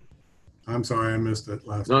week. I'm sorry, I missed it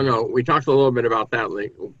last week. No, we talked a little bit about that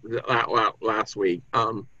last week.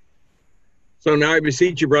 So now I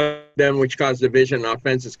beseech you, brethren, which cause division and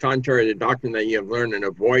offenses contrary to the doctrine that you have learned, and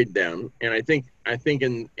avoid them. And I think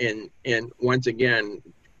in once again,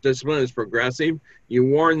 discipline is progressive. You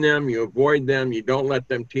warn them, you avoid them, you don't let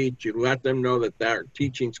them teach, you let them know that their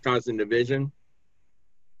teaching's causing division.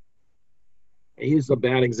 I used a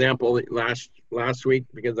bad example last week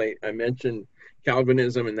because I mentioned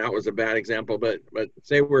Calvinism, and that was a bad example. But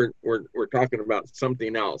say we're talking about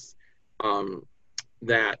something else, and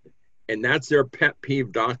that's their pet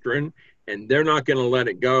peeve doctrine, and they're not going to let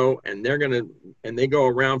it go, and they go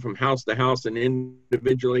around from house to house and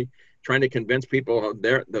individually trying to convince people of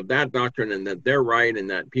that doctrine and that they're right, and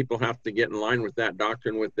that people have to get in line with that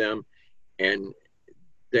doctrine with them, and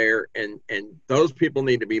those people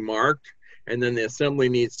need to be marked. And then the assembly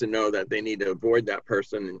needs to know that they need to avoid that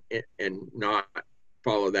person and not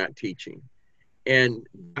follow that teaching. And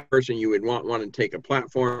that person you would want to take a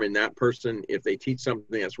platform, and that person, if they teach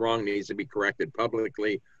something that's wrong, needs to be corrected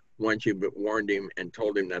publicly once you've warned him and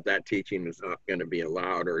told him that teaching is not going to be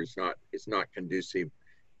allowed, or it's not conducive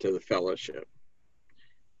to the fellowship.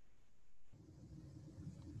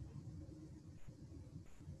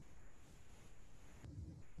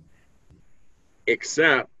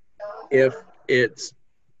 Except if it's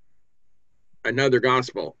another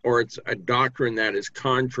gospel, or it's a doctrine that is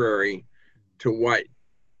contrary to what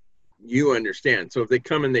you understand. So if they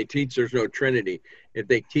come and they teach there's no Trinity, if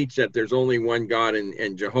they teach that there's only one God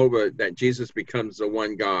and Jehovah, that Jesus becomes the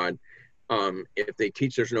one God, if they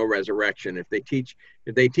teach there's no resurrection, if they teach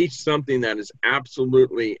something that is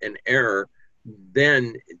absolutely an error,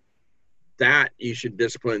 then that you should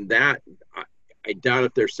discipline. That I doubt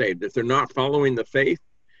if they're saved. If they're not following the faith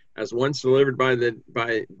as once delivered by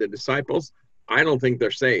the disciples, I don't think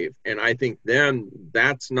they're saved. And I think then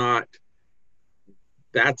that's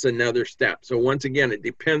another step. So once again, it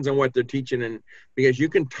depends on what they're teaching, and because you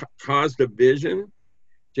can cause division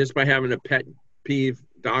just by having a pet peeve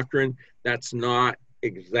doctrine that's not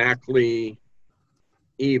exactly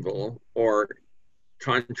evil or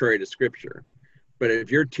contrary to scripture. But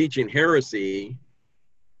if you're teaching heresy,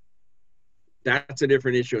 that's a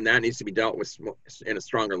different issue, and that needs to be dealt with in a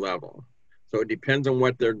stronger level. So it depends on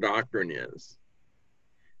what their doctrine is.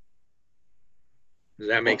 Does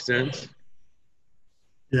that make sense?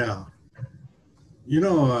 Yeah.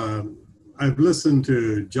 I've listened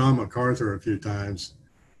to John MacArthur a few times,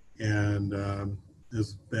 and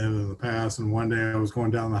it's been in the past. And one day I was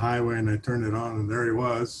going down the highway and I turned it on, and there he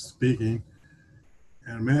was speaking.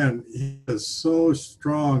 And man, he is so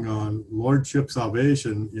strong on lordship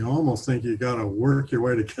salvation. You almost think you got to work your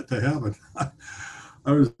way to get to heaven.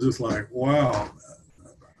 I was just like, wow,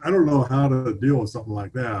 I don't know how to deal with something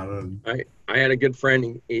like that. And I had a good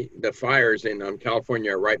friend. The fires in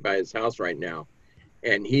California are right by his house right now,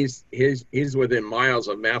 and he's within miles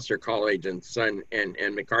of Master College and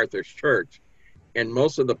MacArthur's church, and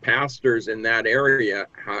most of the pastors in that area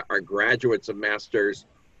are graduates of Masters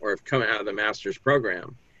or have come out of the Master's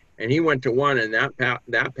program. And he went to one, and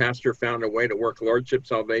that pastor found a way to work lordship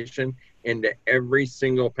salvation into every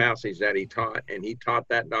single passage that he taught, and he taught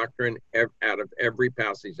that doctrine out of every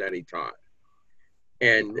passage that he taught.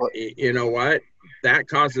 And you know what? That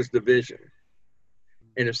causes division.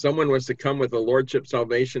 And if someone was to come with a lordship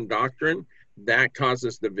salvation doctrine, that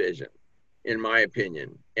causes division, in my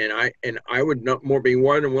opinion. And I would be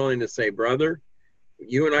more than willing to say, brother,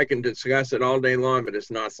 you and I can discuss it all day long, but it's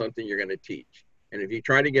not something you're going to teach. And if you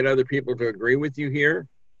try to get other people to agree with you here,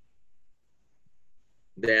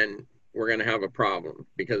 then we're going to have a problem,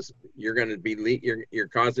 because you're going to be you're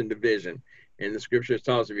causing division. And the scriptures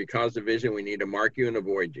tell us if you cause division, we need to mark you and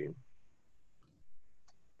avoid you.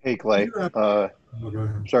 Hey, Clay.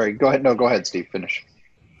 Sorry, go ahead. No, go ahead, Steve. Finish.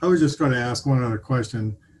 I was just going to ask one other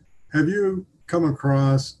question. Have you come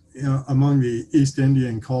across, among the East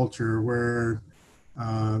Indian culture where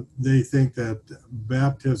they think that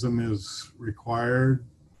baptism is required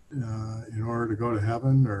in order to go to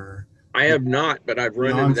heaven? Or I have not, but I've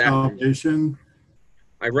run into that. Salvation?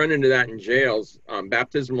 I've run into that in jails.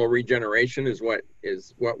 Baptismal regeneration is what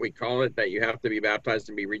we call it, that you have to be baptized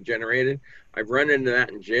to be regenerated. I've run into that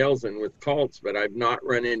in jails and with cults, but I've not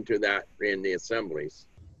run into that in the assemblies.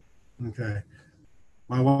 Okay.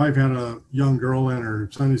 My wife had a young girl in her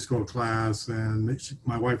Sunday school class, and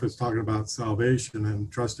my wife was talking about salvation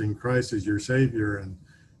and trusting Christ as your Savior and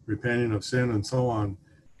repenting of sin and so on.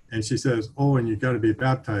 And she says, oh, and you got to be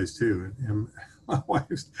baptized too. And my wife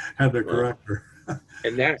had to correct her.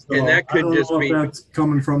 And that So could just be, that's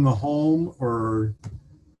coming from the home or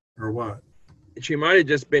what? She might have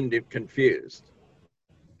just been confused.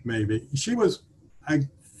 Maybe. I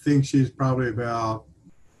think she's probably about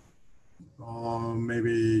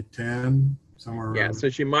maybe 10, somewhere Yeah, around. so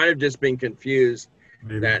she might have just been confused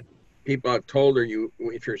Maybe. that people have told her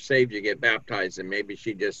if you're saved, you get baptized, and maybe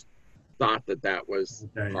she just thought that was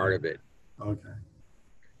part of it. Okay.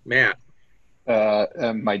 Matt.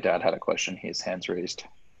 My dad had a question. His hand's raised.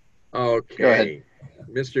 Okay. Go ahead.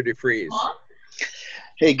 Mr. DeFries.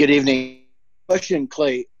 Hey, good evening. Question,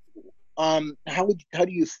 Clay. How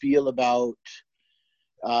do you feel about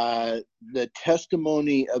the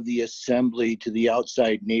testimony of the assembly to the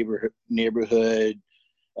outside neighborhood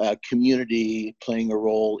community playing a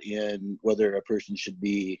role in whether a person should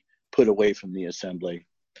be put away from the assembly?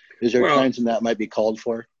 Is there times when that might be called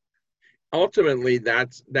for? Ultimately,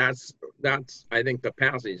 that's I think the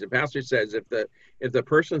passage. The passage says if the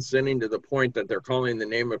person's sinning to the point that they're calling the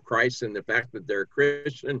name of Christ and the fact that they're a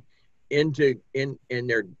Christian into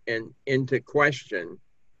question,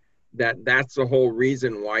 that's the whole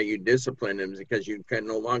reason why you discipline them, is because you can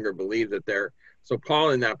no longer believe that they're. So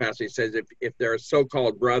Paul in that passage says if they're a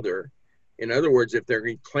so-called brother, in other words, if they're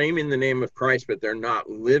claiming the name of Christ but they're not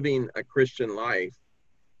living a Christian life,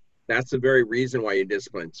 that's the very reason why you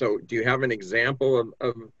discipline. So do you have an example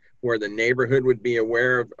of where the neighborhood would be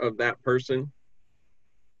aware of that person?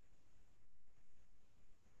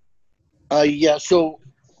 Yeah, so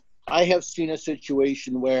I have seen a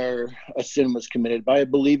situation where a sin was committed by a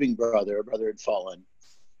believing brother. A brother had fallen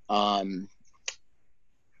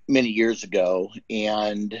many years ago,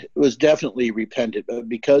 and it was definitely repented, but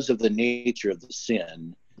because of the nature of the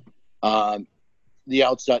sin, the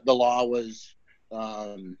law was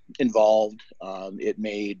involved. It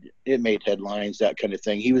made headlines, that kind of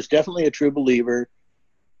thing. He was definitely a true believer.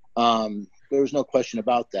 There was no question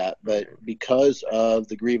about that. But because of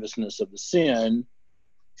the grievousness of the sin,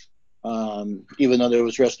 even though there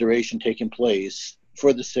was restoration taking place,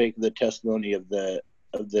 for the sake of the testimony of the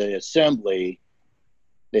assembly,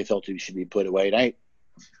 they felt it should be put away. And I'm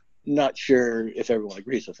not sure if everyone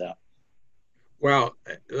agrees with that. Well,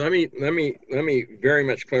 let me very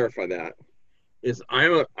much clarify that.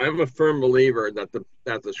 I'm a firm believer that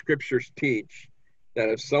the scriptures teach that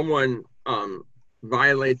if someone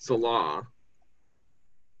violates the law,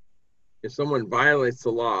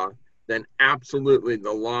 then absolutely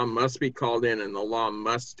the law must be called in and the law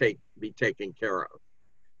must be taken care of.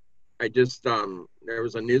 I just there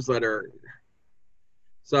was a newsletter.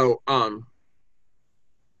 So from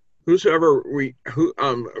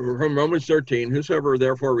Romans 13, whosoever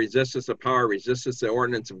therefore resisteth the power, resisteth the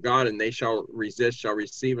ordinance of God, and they shall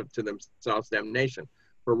receive it to themselves damnation.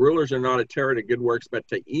 For rulers are not a terror to good works, but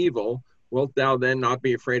to evil. Wilt thou then not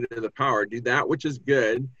be afraid of the power? Do that which is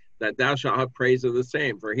good, that thou shalt have praise of the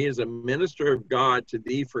same. For he is a minister of God to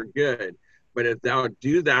thee for good. But if thou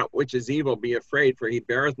do that which is evil, be afraid, for he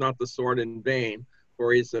beareth not the sword in vain.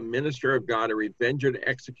 For he is the minister of God, a revenger to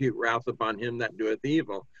execute wrath upon him that doeth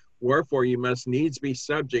evil. Wherefore you must needs be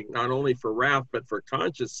subject, not only for wrath, but for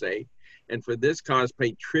conscience sake, and for this cause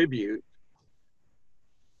pay tribute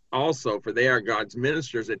also, for they are God's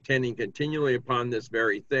ministers, attending continually upon this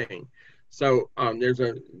very thing. So there's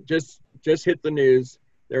just hit the news.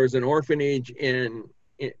 There was an orphanage an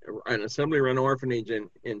assembly-run orphanage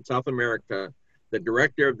in South America. The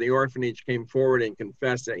director of the orphanage came forward and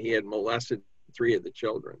confessed that he had molested 3 of the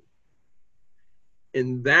children.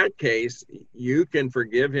 In that case, you can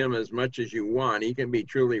forgive him as much as you want. He can be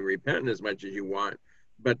truly repentant as much as you want,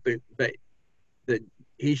 but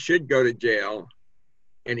he should go to jail,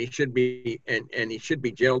 and he should be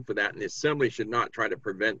jailed for that. And the assembly should not try to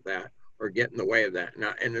prevent that or get in the way of that.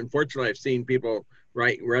 Now, and unfortunately, I've seen people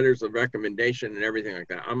write letters of recommendation and everything like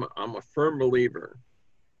that. I'm a firm believer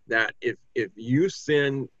that if you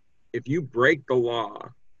sin, if you break the law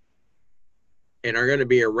and are going to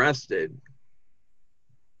be arrested,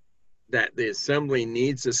 that the assembly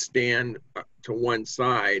needs to stand to one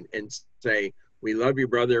side and say, we love you,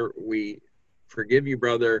 brother, we forgive you,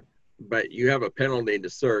 brother, but you have a penalty to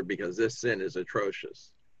serve because this sin is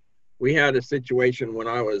atrocious. We had a situation when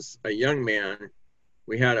I was a young man.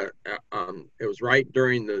 We had it was right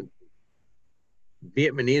during the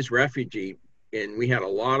Vietnamese refugee, and we had a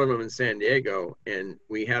lot of them in San Diego, and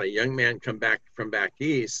we had a young man come back from back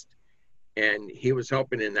east, and he was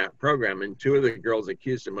helping in that program, and 2 of the girls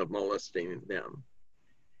accused him of molesting them.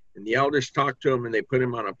 And the elders talked to him, and they put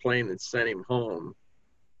him on a plane and sent him home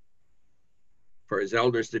for his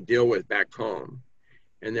elders to deal with back home.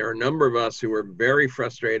 And there are a number of us who were very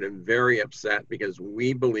frustrated and very upset because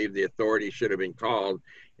we believe the authorities should have been called,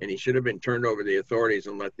 and he should have been turned over to the authorities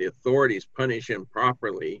and let the authorities punish him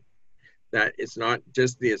properly. That it's not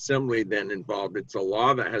just the assembly then involved, it's a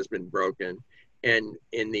law that has been broken. And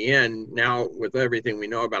in the end, now with everything we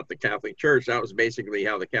know about the Catholic Church, that was basically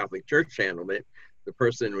how the Catholic Church handled it. The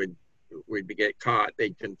person would get caught,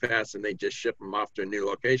 they'd confess, and they'd just ship them off to a new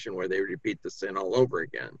location where they would repeat the sin all over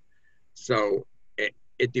again. So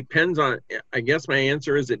it depends on, I guess my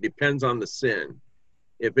answer is it depends on the sin.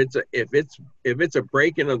 If it's a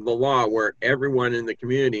breaking of the law where everyone in the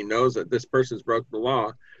community knows that this person's broke the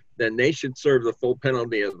law, then they should serve the full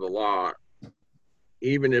penalty of the law.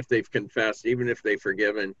 Even if they've confessed, even if they've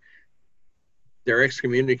forgiven, they're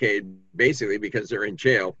excommunicated basically because they're in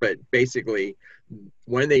jail. But basically,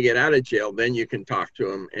 when they get out of jail, then you can talk to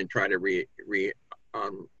them and try to rehabilitate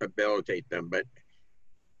them. But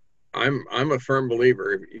I'm a firm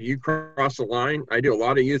believer. If you cross the line, I do a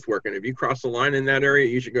lot of youth work, and if you cross the line in that area,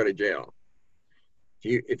 you should go to jail.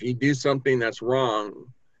 If you do something that's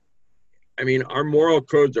wrong, I mean, our moral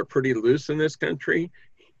codes are pretty loose in this country.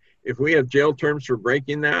 If we have jail terms for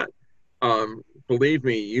breaking that, believe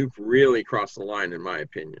me, you've really crossed the line, in my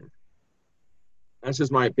opinion. That's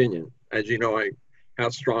just my opinion. As you know, I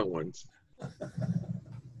have strong ones.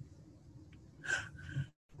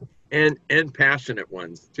 And passionate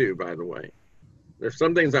ones too, by the way. There's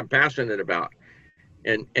some things I'm passionate about.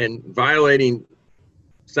 And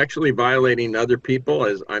sexually violating other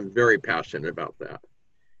people, I'm very passionate about that.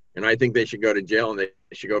 And I think they should go to jail, and they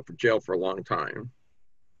should go to jail for a long time.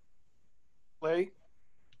 Clay?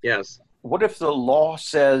 Yes. What if the law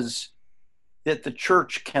says that the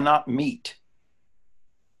church cannot meet?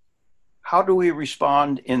 How do we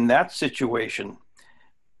respond in that situation?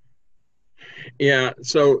 Yeah,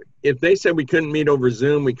 so if they said we couldn't meet over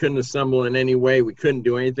Zoom, we couldn't assemble in any way, we couldn't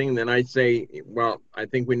do anything, then I'd say, well, I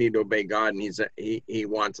think we need to obey God, and he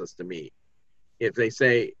wants us to meet. If they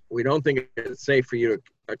say, we don't think it's safe for you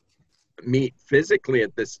to meet physically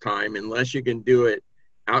at this time unless you can do it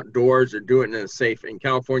outdoors or do it in a safe, and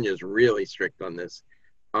California is really strict on this.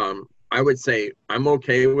 I would say I'm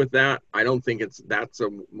okay with that. I don't think that's a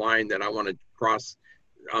line that I want to cross,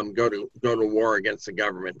 go to war against the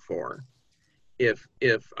government for.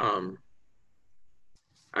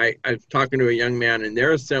 I'm talking to a young man, and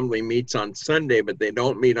their assembly meets on Sunday, but they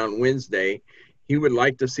don't meet on Wednesday. He would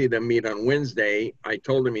like to see them meet on Wednesday. I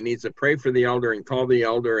told him he needs to pray for the elder and call the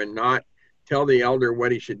elder and not tell the elder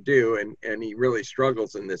what he should do, and he really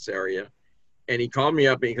struggles in this area. And he called me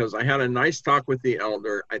up and he goes, I had a nice talk with the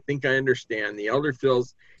elder. I think I understand. The elder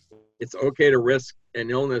feels it's okay to risk an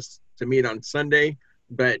illness to meet on Sunday,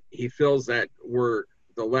 but he feels that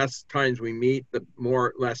the less times we meet, the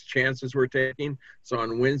less chances we're taking. So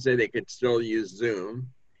on Wednesday, they could still use Zoom,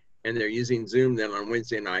 and they're using Zoom then on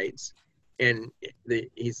Wednesday nights. And the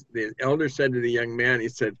elder said to the young man, he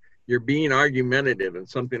said, you're being argumentative, and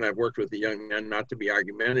something I've worked with the young man not to be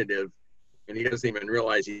argumentative. And he doesn't even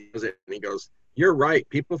realize he does it. And he goes, you're right.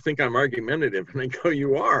 People think I'm argumentative. And I go,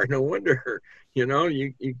 you are. No wonder.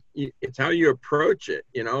 It's how you approach it,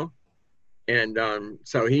 And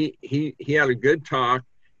so he had a good talk.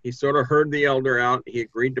 He sort of heard the elder out. He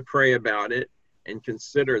agreed to pray about it and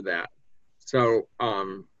consider that. So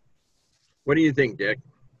what do you think, Dick?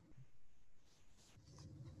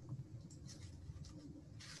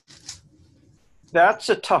 That's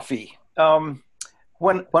a toughie.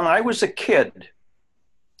 When I was a kid,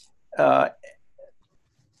 I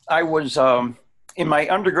was in my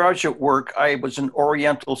undergraduate work, I was an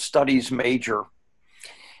Oriental Studies major.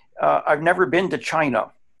 I've never been to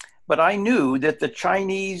China, but I knew that the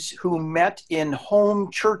Chinese who met in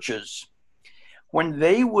home churches, when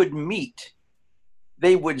they would meet,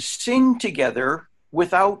 they would sing together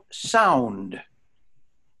without sound.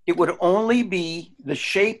 It would only be the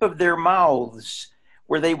shape of their mouths,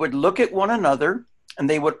 where they would look at one another and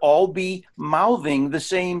they would all be mouthing the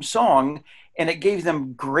same song, and it gave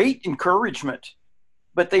them great encouragement.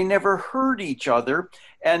 But they never heard each other,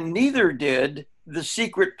 and neither did the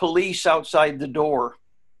secret police outside the door.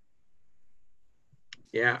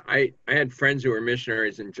 Yeah, I had friends who were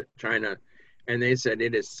missionaries in China, and they said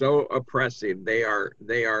it is so oppressive. They've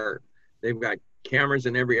got cameras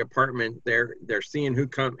in every apartment. They're seeing who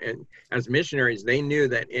come, and as missionaries, they knew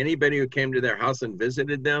that anybody who came to their house and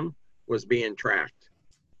visited them was being tracked.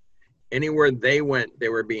 Anywhere they went, they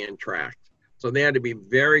were being tracked. So they had to be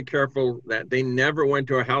very careful that they never went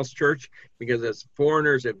to a house church, because as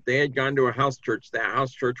foreigners, if they had gone to a house church, that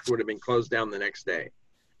house church would have been closed down the next day.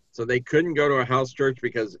 So they couldn't go to a house church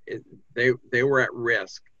because they were at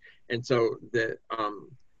risk. And so the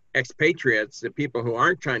expatriates, the people who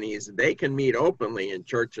aren't Chinese, they can meet openly in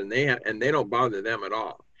church, and they don't bother them at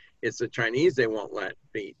all. It's the Chinese they won't let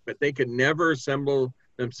meet, but they could never assemble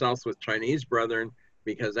themselves with Chinese brethren,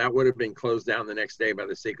 because that would have been closed down the next day by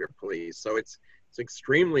the secret police. So it's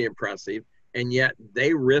extremely impressive, and yet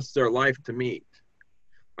they risk their life to meet.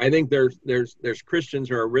 I think there's Christians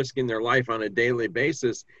who are risking their life on a daily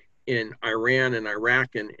basis in Iran and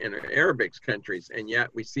Iraq and Arabic countries, and yet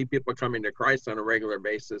we see people coming to Christ on a regular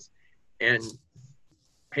basis and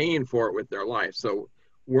paying for it with their life. So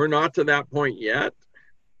we're not to that point yet,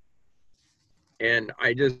 and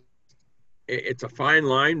it's a fine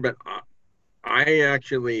line, but I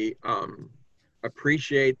actually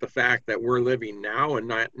appreciate the fact that we're living now in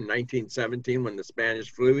 1917 when the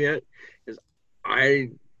Spanish flu hit.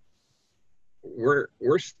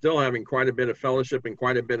 We're still having quite a bit of fellowship and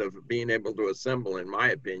quite a bit of being able to assemble, in my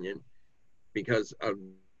opinion, because of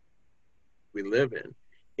we live in.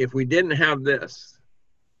 If we didn't have this,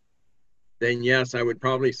 then yes, I would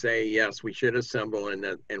probably say yes, we should assemble,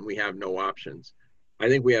 and we have no options. I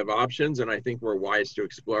think we have options, and I think we're wise to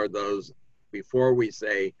explore those before we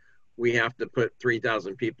say we have to put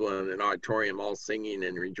 3,000 people in an auditorium all singing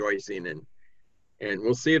and rejoicing, and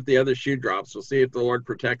we'll see if the other shoe drops. We'll see if the Lord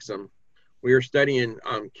protects them. We were studying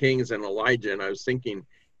Kings and Elijah, and I was thinking,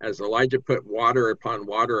 as Elijah put water upon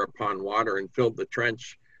water upon water and filled the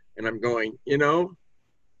trench, and I'm going,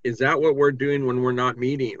 is that what we're doing when we're not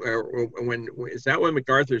meeting? Or is that what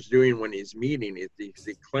MacArthur's doing when he's meeting? He's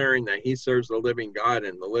declaring that he serves the living God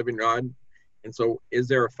and the living God. And so is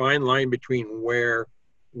there a fine line between where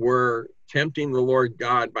we're tempting the Lord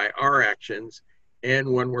God by our actions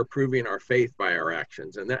and when we're proving our faith by our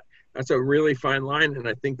actions? And that's a really fine line, and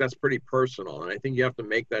I think that's pretty personal. And I think you have to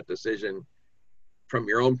make that decision from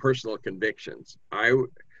your own personal convictions. I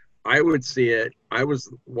would see it. I was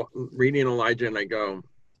reading Elijah, and I go,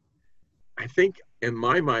 I think in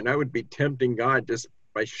my mind, I would be tempting God just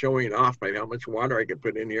by showing off by how much water I could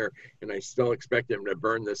put in here, and I still expect him to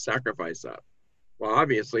burn this sacrifice up. Well,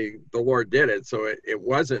 obviously, the Lord did it, so it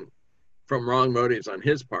wasn't from wrong motives on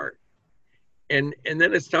his part. And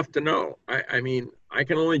then it's tough to know. I mean, I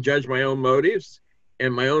can only judge my own motives,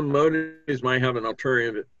 and my own motives might have an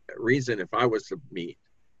alternative reason if I was to meet.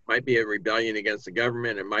 Might be a rebellion against the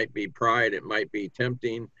government. It might be pride. It might be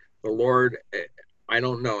tempting the Lord. I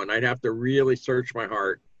don't know. And I'd have to really search my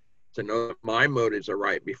heart to know that my motives are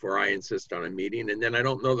right before I insist on a meeting. And then I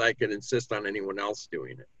don't know that I can insist on anyone else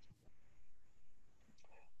doing it.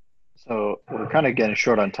 So we're kind of getting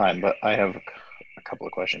short on time, but I have a couple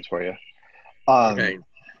of questions for you. Okay.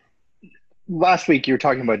 Last week you were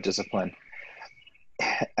talking about discipline,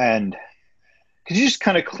 and could you just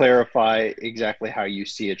kind of clarify exactly how you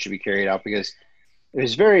see it should be carried out? Because it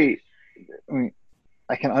was very, I mean,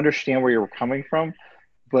 I can understand where you're coming from,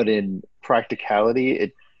 but in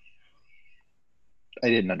practicality, I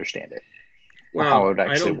didn't understand it. Well, how it would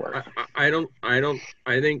actually work. I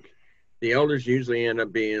think the elders usually end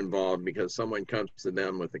up being involved because someone comes to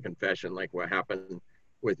them with a confession, like what happened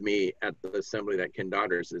with me at the assembly that Ken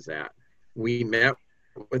Daughters is at. We met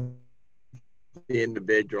with the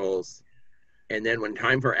individuals, and then when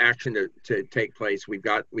time for action to take place, we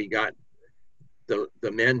got the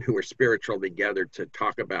men who were spiritual together to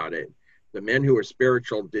talk about it. The men who were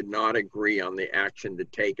spiritual did not agree on the action to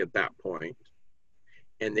take at that point.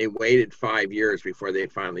 And they waited 5 years before they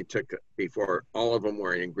finally before all of them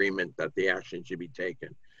were in agreement that the action should be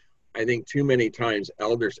taken. I think too many times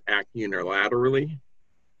elders act unilaterally.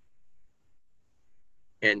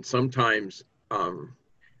 And sometimes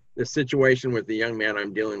the situation with the young man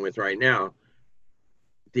I'm dealing with right now,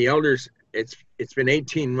 the elders, it's been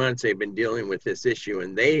 18 months they've been dealing with this issue,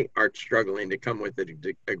 and they are struggling to come with an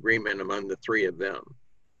agreement among the three of them.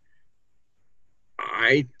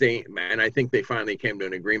 I think they finally came to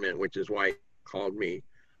an agreement, which is why he called me.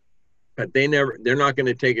 But they're not going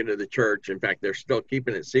to take it to the church. In fact, they're still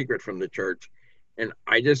keeping it secret from the church. And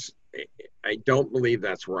I don't believe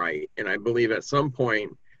that's right. And I believe at some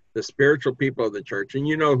point, the spiritual people of the church,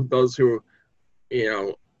 and those who,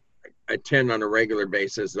 attend on a regular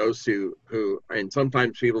basis, those who, and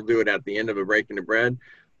sometimes people do it at the end of a breaking of bread.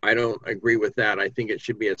 I don't agree with that. I think it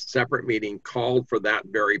should be a separate meeting called for that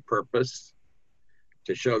very purpose,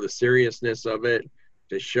 to show the seriousness of it,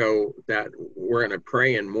 to show that we're going to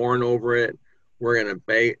pray and mourn over it. We're going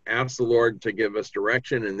to ask the Lord to give us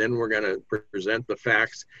direction, and then we're going to present the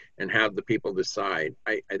facts and have the people decide.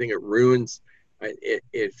 I think it ruins,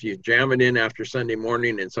 if you jam it in after Sunday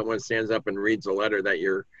morning and someone stands up and reads a letter that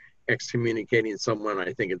you're excommunicating someone,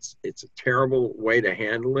 I think it's a terrible way to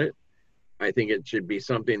handle it. I think it should be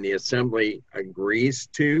something the assembly agrees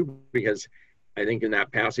to, because I think in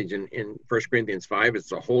that passage in 1 Corinthians 5, it's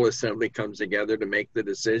the whole assembly comes together to make the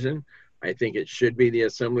decision. I think it should be the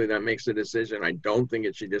assembly that makes the decision. I don't think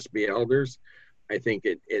it should just be elders. I think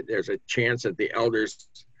there's a chance that the elders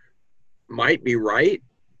might be right,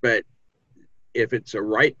 but if it's a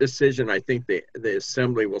right decision, I think the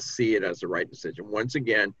assembly will see it as the right decision. Once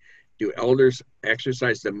again, do elders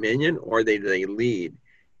exercise dominion, or do they lead?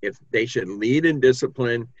 If they should lead in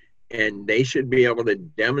discipline, and they should be able to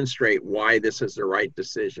demonstrate why this is the right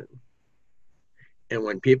decision. And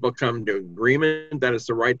when people come to agreement that it's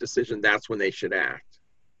the right decision, that's when they should act.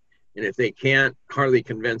 And if they can't hardly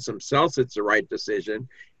convince themselves it's the right decision,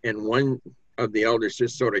 and one of the elders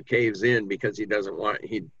just sort of caves in because he doesn't want,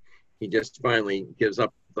 he just finally gives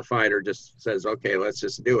up the fight, or just says, okay, let's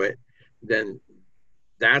just do it, then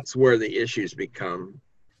that's where the issues become.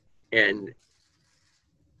 And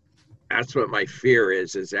that's what my fear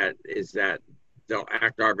is that they'll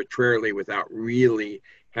act arbitrarily without really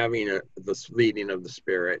having the leading of the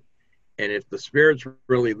Spirit. And if the Spirit's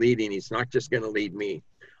really leading, he's not just going to lead me.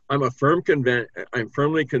 I'm firmly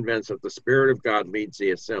convinced that the Spirit of God leads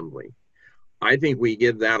the assembly. I think we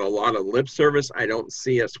give that a lot of lip service. I don't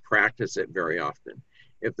see us practice it very often.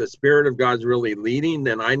 If the Spirit of God's really leading,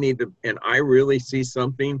 then I need to, and I really see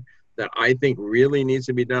something that I think really needs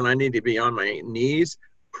to be done, I need to be on my knees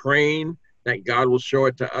praying that God will show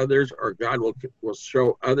it to others, or God will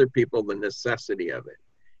show other people the necessity of it.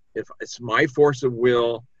 If it's my force of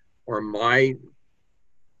will, or my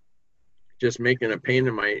just making a pain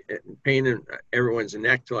in everyone's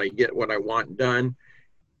neck till I get what I want done,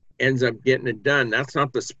 ends up getting it done, that's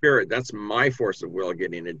not the Spirit. That's my force of will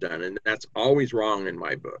getting it done, and that's always wrong in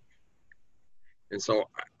my book. And so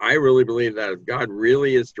I really believe that if God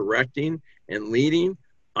really is directing and leading,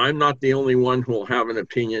 I'm not the only one who will have an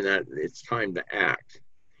opinion that it's time to act.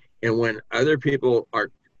 And when other people are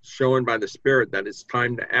shown by the Spirit that it's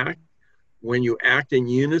time to act, when you act in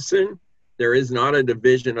unison, there is not a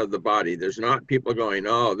division of the body. There's not people going,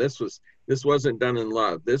 oh, this wasn't done in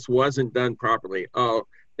love. This wasn't done properly. Oh,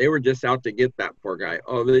 They were just out to get that poor guy.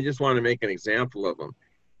 Oh, they just want to make an example of him.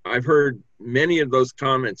 I've heard many of those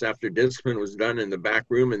comments after discipline was done in the back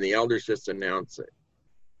room and the elders just announce it.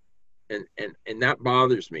 And that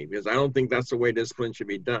bothers me because I don't think that's the way discipline should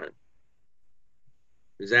be done.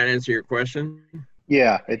 Does that answer your question?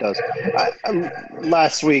 Yeah, it does.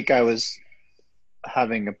 Last week I was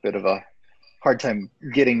having a bit of a hard time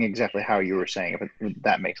getting exactly how you were saying it, but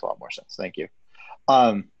that makes a lot more sense. Thank you.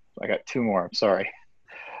 I got two more. I'm sorry.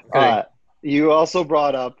 Okay. You also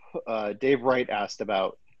brought up, Dave Wright asked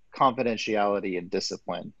about confidentiality and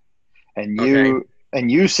discipline,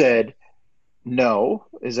 and you said no.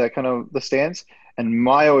 Is that kind of the stance? And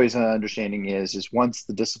my always understanding is once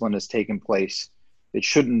the discipline has taken place, it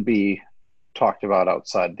shouldn't be talked about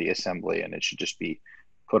outside the assembly, and it should just be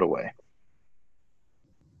put away.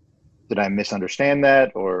 Did I misunderstand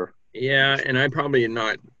that, or? Yeah, and I probably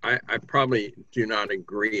do not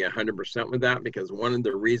agree 100% with that, because one of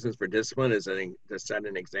the reasons for discipline is to set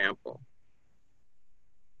an example.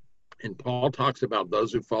 And Paul talks about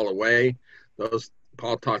those who fall away.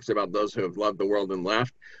 Paul talks about those who have loved the world and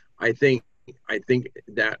left. I think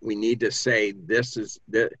that we need to say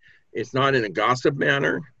it's not in a gossip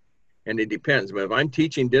manner, and it depends. But if I'm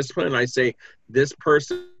teaching discipline, I say this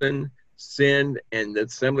person sinned and the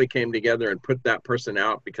assembly came together and put that person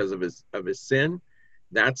out because of his sin.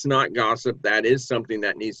 That's not gossip. That is something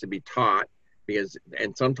that needs to be taught, because,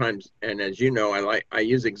 and sometimes, and as you know, I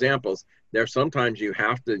use examples. There's sometimes you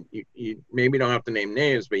have to, you maybe don't have to name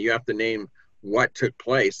names, but you have to name what took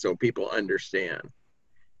place so people understand.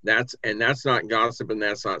 That's not gossip, and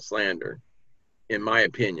that's not slander, in my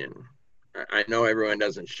opinion. I know everyone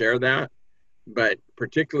doesn't share that, but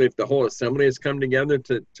particularly if the whole assembly has come together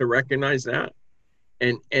to recognize that.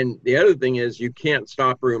 And the other thing is, you can't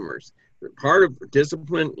stop rumors. Part of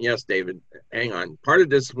discipline, yes, David, hang on. Part of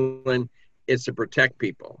discipline is to protect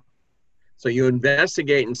people. So you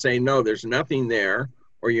investigate and say, no, there's nothing there,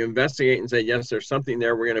 or you investigate and say, yes, there's something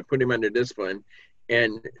there, we're going to put him under discipline.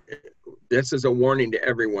 And this is a warning to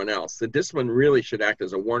everyone else. The discipline really should act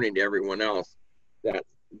as a warning to everyone else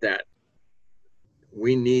that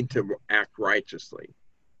we need to act righteously.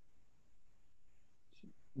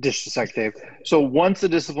 Just a sec, Dave. So once the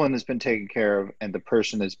discipline has been taken care of and the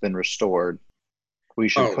person has been restored, we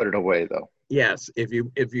should put it away, though. Yes, if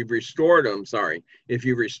you've restored them, if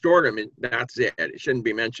you've restored them, that's it. It shouldn't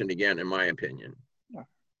be mentioned again, in my opinion. All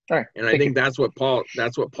right. And I think that's what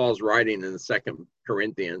Paul's writing in the 2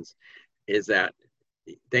 Corinthians, is that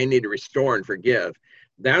they need to restore and forgive.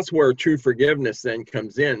 That's where true forgiveness then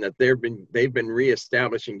comes in, that they've been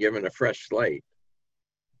reestablished and given a fresh slate.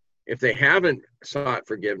 If they haven't sought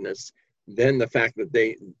forgiveness, then the fact that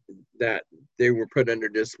they were put under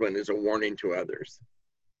discipline is a warning to others.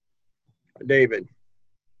 David.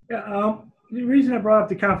 Yeah, the reason I brought up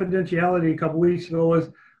the confidentiality a couple weeks ago was,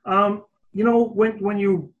 when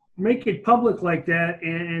you make it public like that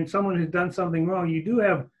and someone has done something wrong, you do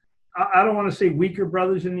have, I don't want to say weaker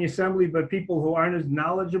brothers in the assembly, but people who aren't as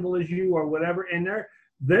knowledgeable as you or whatever, and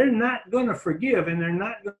they're not going to forgive, and they're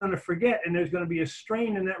not going to forget, and there's going to be a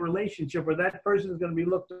strain in that relationship where that person is going to be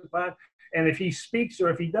looked upon, and if he speaks or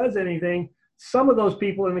if he does anything, some of those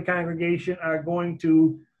people in the congregation are going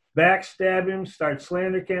to backstab him, start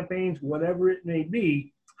slander campaigns, whatever it may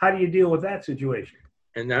be. How do you deal with that situation?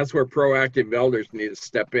 And that's where proactive elders need to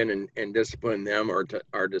step in and discipline them,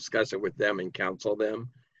 or discuss it with them and counsel them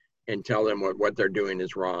and tell them what they're doing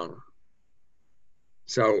is wrong.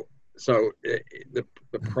 So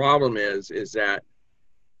the problem is that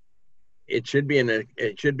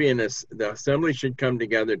the assembly should come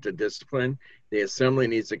together to discipline. The assembly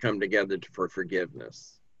needs to come together for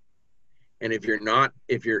forgiveness. And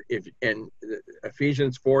and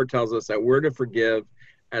Ephesians 4 tells us that we're to forgive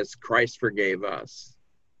as Christ forgave us.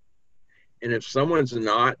 And if someone's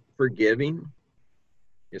not forgiving,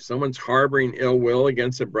 if someone's harboring ill will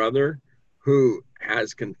against a brother who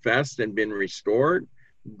has confessed and been restored,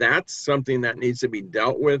 that's something that needs to be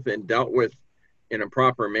dealt with in a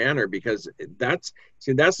proper manner, because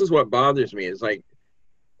this is what bothers me, is like,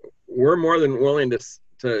 we're more than willing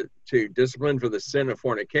to discipline for the sin of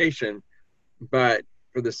fornication, but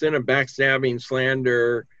for the sin of backstabbing,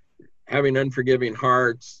 slander, having unforgiving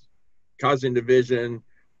hearts, causing division,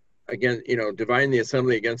 again, dividing the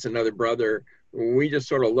assembly against another brother, we just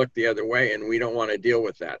sort of look the other way, and we don't want to deal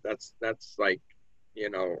with that. That's like,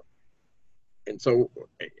 and so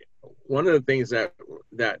one of the things that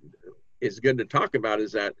is good to talk about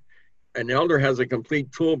is that an elder has a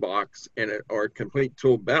complete toolbox or a complete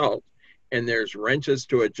tool belt, and there's wrenches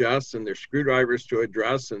to adjust, and there's screwdrivers to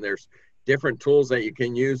address, and there's different tools that you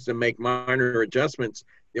can use to make minor adjustments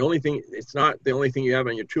it's not the only thing you have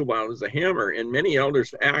on your tool belt is a hammer. And many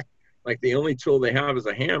elders act like the only tool they have is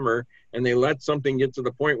a hammer, and they let something get to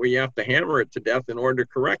the point where you have to hammer it to death in order to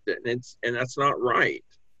correct it. And that's not right.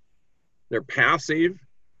 They're passive.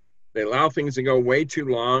 They allow things to go way too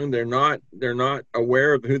long. They're not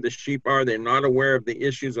aware of who the sheep are. They're not aware of the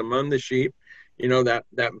issues among the sheep. You know, that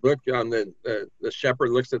book on the shepherd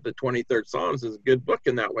looks at the 23rd Psalms is a good book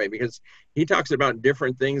in that way, because he talks about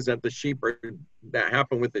different things that that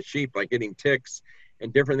happen with the sheep, like getting ticks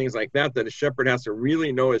and different things like that a shepherd has to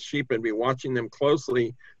really know his sheep and be watching them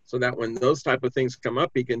closely, so that when those type of things come up,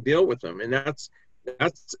 he can deal with them. And that's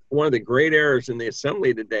one of the great errors in the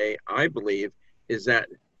assembly today, I believe, is that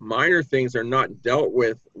minor things are not dealt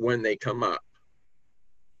with when they come up.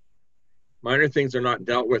 Minor things are not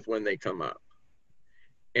dealt with when they come up.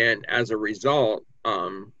 And as a result,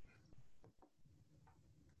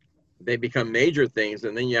 they become major things,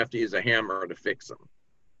 and then you have to use a hammer to fix them.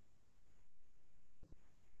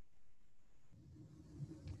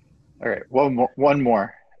 All right, one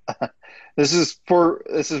more. This is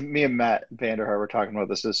me and Matt Vanderhart were talking about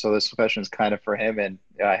this. So this question is kind of for him, and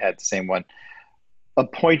I had the same one.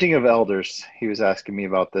 Appointing of elders. He was asking me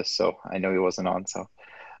about this, so I know he wasn't on. So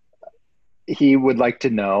he would like to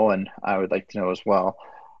know, and I would like to know as well,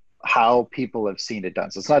 how people have seen it done.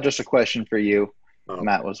 So it's not just a question for you. Oh.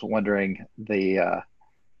 Matt was wondering the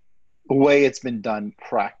way it's been done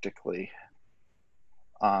practically,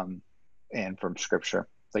 and from Scripture.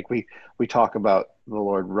 Like we talk about the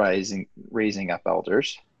Lord raising up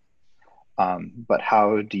elders, but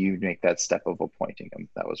how do you make that step of appointing them?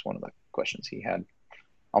 That was one of the questions he had.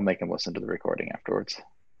 I'll make him listen to the recording afterwards.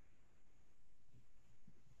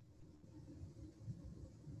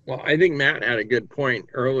 Well, I think Matt had a good point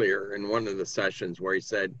earlier in one of the sessions where he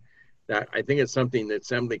said that I think it's something that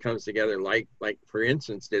assembly comes together, like for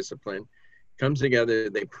instance, discipline comes together,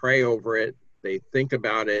 they pray over it, they think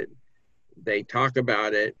about it, they talk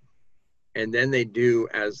about it, and then they do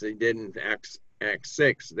as they did in Acts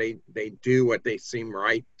 6, they do what they seem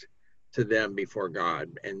right to them before God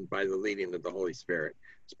and by the leading of the Holy Spirit,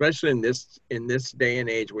 especially in this day and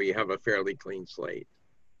age where you have a fairly clean slate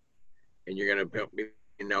and you're going to be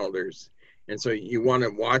elders. And so you want to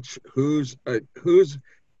watch who's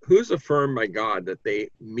affirmed by God that they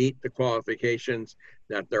meet the qualifications,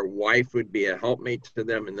 that their wife would be a helpmate to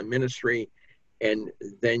them in the ministry, and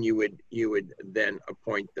then you would then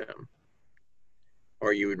appoint them,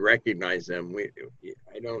 or you would recognize them.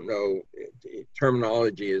 I don't know,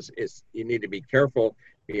 terminology is you need to be careful,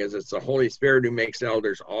 because it's the Holy Spirit who makes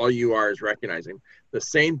elders. All you are is recognizing. The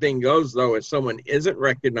same thing goes, though, if someone isn't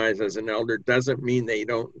recognized as an elder, doesn't mean they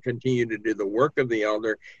don't continue to do the work of the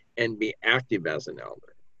elder and be active as an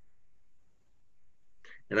elder.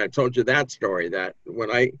 And I told you that story, that when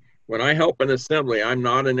I help an assembly, I'm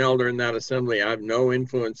not an elder in that assembly. I have no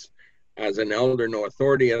influence as an elder, no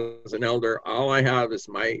authority as an elder. All I have is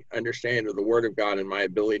my understanding of the Word of God and my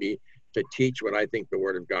ability to teach what I think the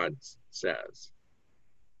Word of God says.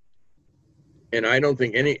 And I don't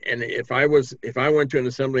think and if I went to an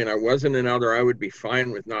assembly and I wasn't an elder, I would be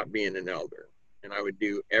fine with not being an elder. And I would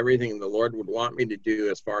do everything the Lord would want me to do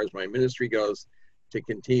as far as my ministry goes, to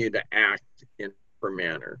continue to act in proper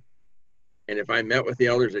manner. And if I met with the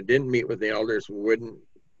elders or didn't meet with the elders, wouldn't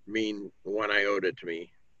mean one iota to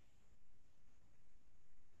me.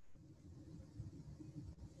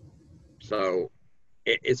 So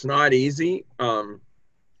it's not easy,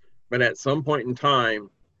 but at some point in time,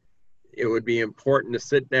 it would be important to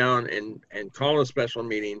sit down and call a special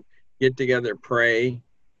meeting, get together, pray,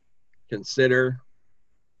 consider.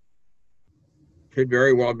 Could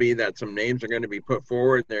very well be that some names are going to be put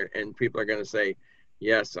forward there, and people are going to say,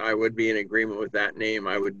 yes, I would be in agreement with that name.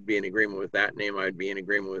 I would be in agreement with that name. I would be in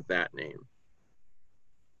agreement with that name.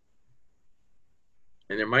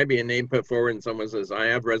 And there might be a name put forward and someone says, I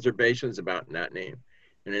have reservations about that name.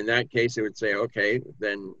 And in that case, it would say, okay,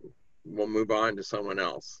 then we'll move on to someone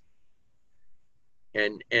else.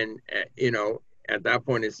 And you know, at that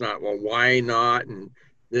point, it's not, well, why not? And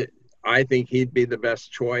I think he'd be the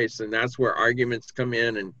best choice. And that's where arguments come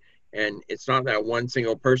in. And it's not that one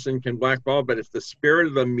single person can blackball, but if the spirit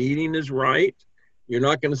of the meeting is right, you're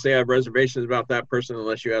not going to say I have reservations about that person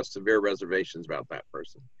unless you have severe reservations about that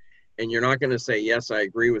person. And you're not going to say, yes, I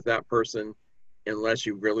agree with that person, unless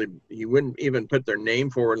you wouldn't even put their name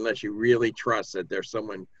forward unless you really trust that there's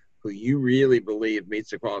someone who you really believe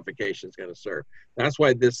meets the qualifications going to serve. That's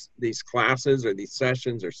why these classes or these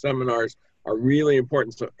sessions or seminars are really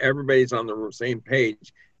important, so everybody's on the same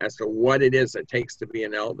page as to what it is it takes to be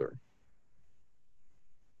an elder.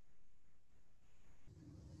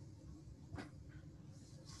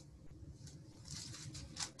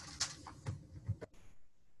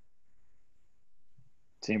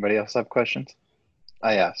 anybody else have questions?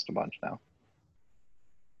 I asked a bunch now.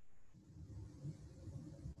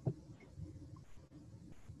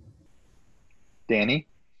 Danny?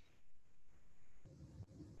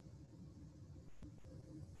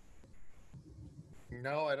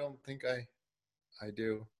 No, I don't think I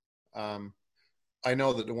do. I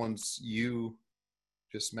know that the ones you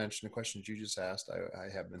just mentioned, the questions you just asked,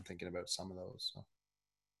 I have been thinking about some of those. So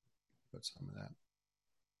about some of that.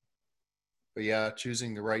 But yeah,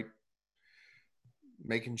 choosing the right,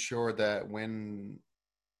 making sure that when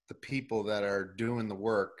the people that are doing the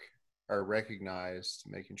work are recognized,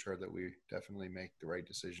 making sure that we definitely make the right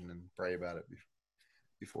decision and pray about it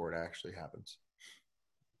before it actually happens.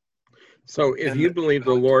 So if you believe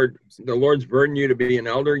the Lord's burdened you to be an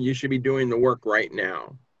elder, you should be doing the work right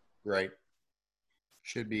now. Right.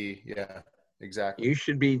 Should be, yeah, exactly. You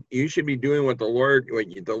should be doing what the Lord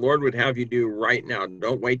would have you do right now.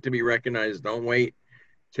 Don't wait to be recognized. Don't wait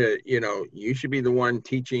to, you should be the one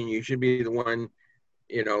teaching. You should be the one,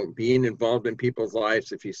 being involved in people's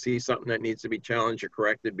lives. If you see something that needs to be challenged or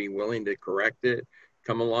corrected, be willing to correct it.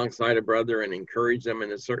 Come alongside a brother and encourage them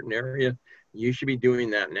in a certain area. You should be doing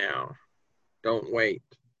that now. Don't wait.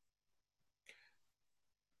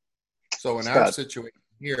 So in our situation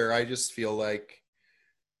here, I just feel like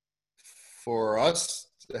for us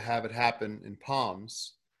to have it happen in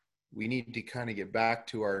Palms, we need to kind of get back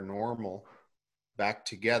to our normal, back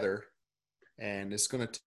together. And it's going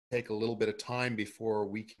to take a little bit of time before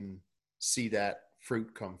we can see that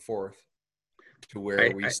fruit come forth to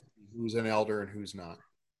where we see who's an elder and who's not.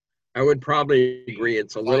 I would probably agree.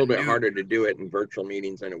 It's a little bit harder to do it in virtual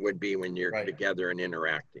meetings than it would be when you're together and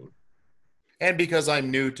interacting. And because I'm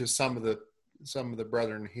new to some of the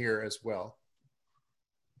brethren here as well,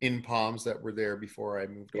 in Palms that were there before I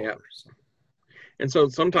moved over. So. And so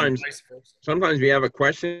sometimes if you have a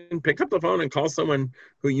question, pick up the phone and call someone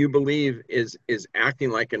who you believe is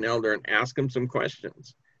acting like an elder and ask them some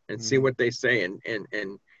questions and see what they say and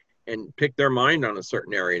pick their mind on a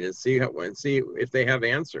certain area and see if they have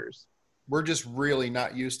answers. We're just really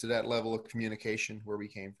not used to that level of communication where we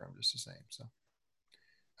came from, just the same. So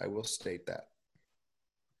I will state that.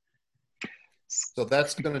 So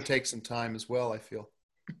that's going to take some time as well, I feel.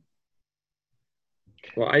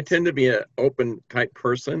 Well, I tend to be an open type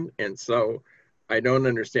person, and so I don't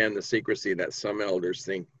understand the secrecy that some elders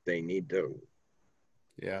think they need to.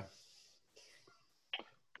 Yeah.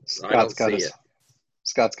 Scott's got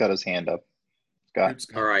his hand up. Scott.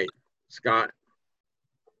 All right. Scott.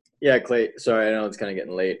 Yeah, Clay. Sorry, I know it's kind of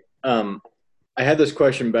getting late. I had this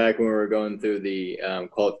question back when we were going through the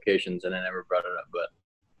qualifications, and I never brought it up, but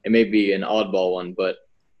it may be an oddball one. But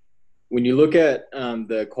when you look at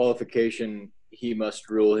the qualification, he must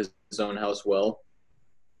rule his own house well.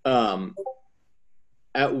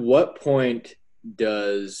 At what point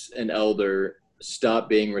does an elder stop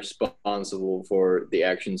being responsible for the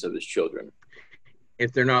actions of his children?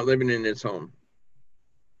 If they're not living in his home.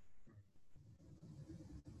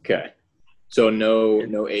 Okay. So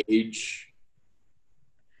no age.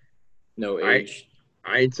 No age.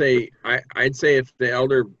 I'd say if the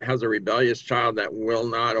elder has a rebellious child that will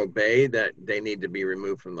not obey, that they need to be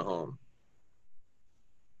removed from the home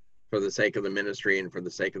for the sake of the ministry and for the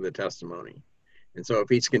sake of the testimony. And so if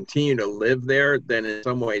he's continuing to live there, then in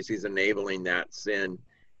some ways he's enabling that sin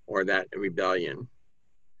or that rebellion.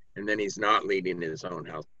 And then he's not leading his own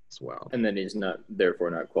house well. And then he's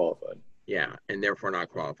therefore not qualified. Yeah, and therefore not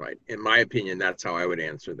qualified. In my opinion, that's how I would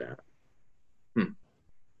answer that. Do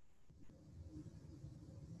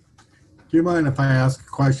you mind if I ask a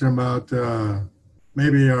question about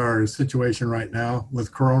maybe our situation right now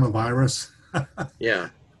with coronavirus? Yeah.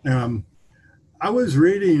 I was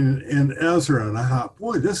reading in Ezra and I thought,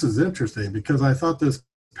 boy, this is interesting because I thought this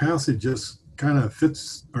passage just kind of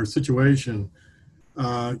fits our situation.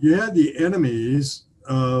 You had the enemies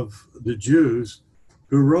of the Jews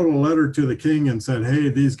who wrote a letter to the king and said, hey,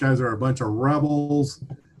 these guys are a bunch of rebels.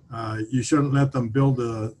 You shouldn't let them build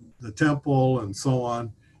the temple and so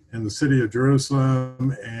on in the city of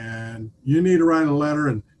Jerusalem. And you need to write a letter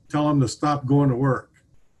and tell them to stop going to work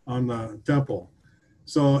on the temple.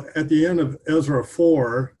 So at the end of Ezra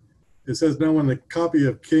 4, it says, now when the copy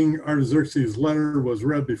of King Artaxerxes' letter was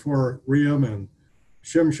read before Rehum and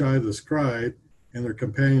Shimshai the scribe and their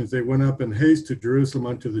companions, they went up in haste to Jerusalem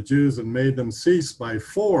unto the Jews and made them cease by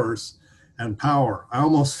force and power. I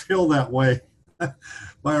almost feel that way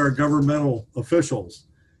by our governmental officials.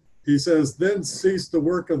 He says, then ceased the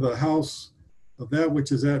work of the house of that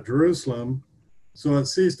which is at Jerusalem. So it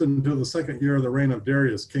ceased until the second year of the reign of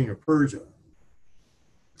Darius, king of Persia.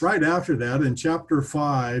 Right after that, in chapter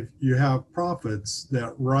 5, you have prophets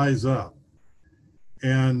that rise up.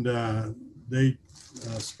 and they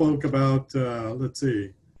spoke about, let's see,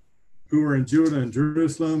 who were in Judah and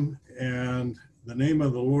Jerusalem, and the name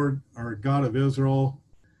of the Lord, our God of Israel,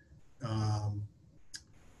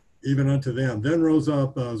 even unto them. Then rose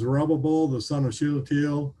up Zerubbabel, the son of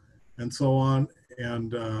Shealtiel, and so on,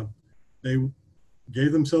 and they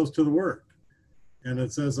gave themselves to the work. And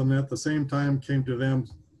it says, and at the same time came to them,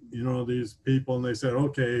 these people, and they said,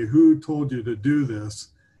 okay, who told you to do this?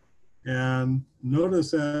 And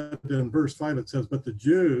notice that in verse 5 it says, but the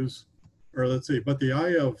Jews, or let's see, but the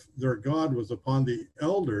eye of their God was upon the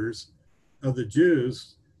elders of the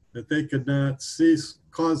Jews, that they could not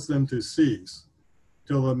cause them to cease,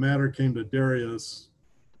 till the matter came to Darius,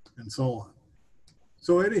 and so on.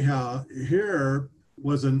 So anyhow, here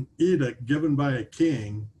was an edict given by a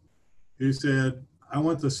king who said, I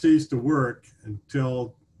want to cease to work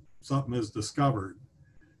until something is discovered.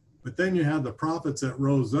 But then you had the prophets that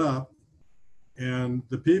rose up, and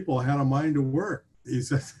the people had a mind to work. He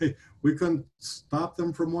said, hey, we couldn't stop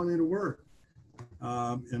them from wanting to work,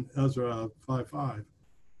 in Ezra 5:5.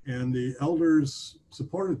 And the elders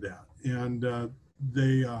supported that. And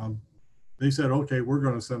they said, okay, we're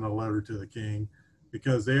going to send a letter to the king,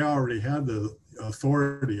 because they already had the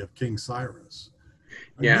authority of King Cyrus.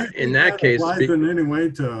 Yeah, in that case, in any way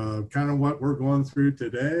to kind of what we're going through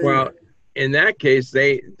today. Well, in that case,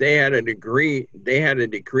 they had a decree. They had a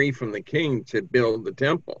decree from the king to build the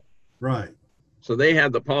temple. Right. So they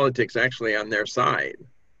had the politics actually on their side.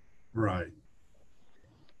 Right.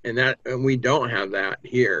 And we don't have that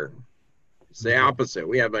here. It's the opposite.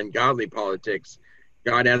 We have ungodly politics.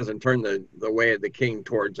 God hasn't turned the way of the king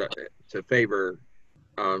towards to favor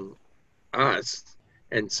us,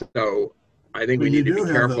 and so I think we need to be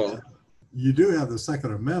careful. You do have the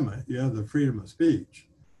Second Amendment. You have the freedom of speech.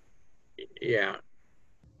 Yeah,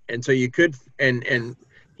 and so you could, and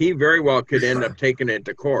he very well could end up taking it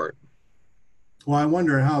to court. Well, I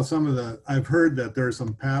wonder how I've heard that there's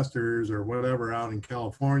some pastors or whatever out in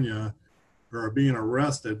California who are being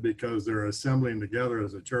arrested because they're assembling together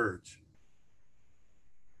as a church.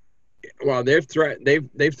 Well, they've threatened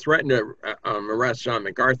to arrest John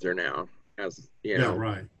MacArthur now, as you know. Yeah,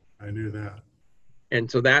 right. I knew that. And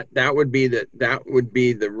so that would be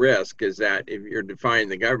the risk, is that if you're defying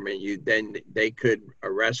the government, then they could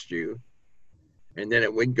arrest you, and then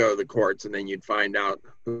it would go to the courts, and then you'd find out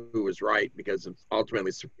who was right, because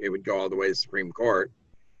ultimately it would go all the way to the Supreme Court,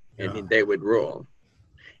 and they would rule.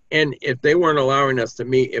 And if they weren't allowing us to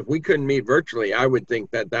meet, if we couldn't meet virtually, I would think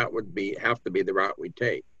that would have to be the route we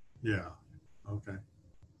take. Yeah. Okay.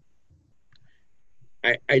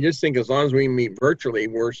 I just think as long as we meet virtually,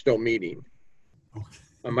 we're still meeting. Okay.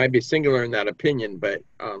 I might be singular in that opinion, but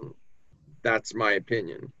that's my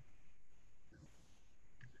opinion.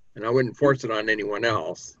 And I wouldn't force it on anyone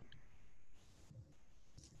else.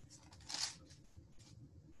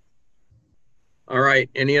 All right.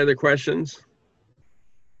 Any other questions?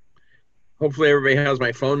 Hopefully everybody has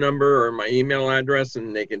my phone number or my email address,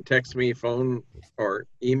 and they can text me, phone, or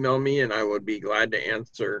email me, and I would be glad to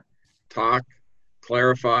answer, talk,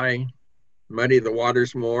 clarify, muddy the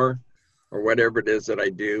waters more, or whatever it is that I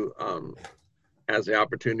do as the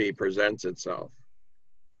opportunity presents itself.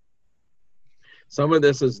 Some of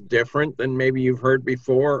this is different than maybe you've heard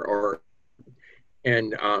before,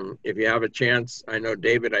 and if you have a chance, I know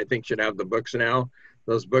David, I think, should have the books now.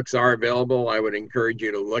 Those books are available. I would encourage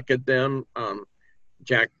you to look at them.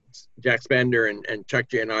 Jack Spender and Chuck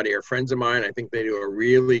Giannotti are friends of mine. I think they do a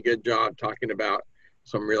really good job talking about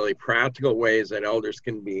some really practical ways that elders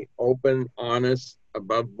can be open, honest,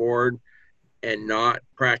 above board, and not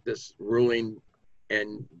practice ruling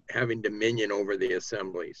and having dominion over the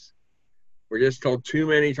assemblies. We're just told too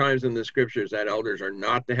many times in the scriptures that elders are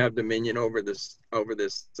not to have dominion over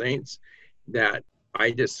the saints, that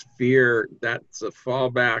I just fear that's a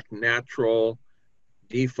fallback, natural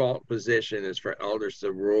default position is for elders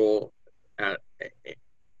to rule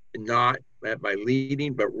not by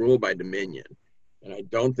leading, but rule by dominion. And I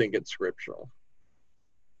don't think it's scriptural.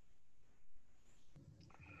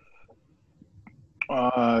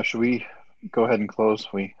 Should we go ahead and close?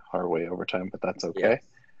 We are way over time, but that's okay. Yes.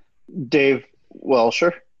 Dave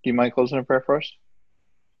Welsher, do you mind closing a prayer for us?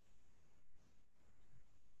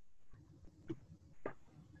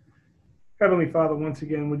 Heavenly Father, once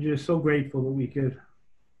again, we're just so grateful that we could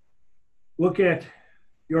look at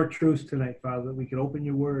your truths tonight, Father, that we could open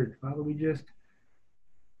your word. Father,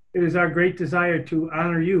 it is our great desire to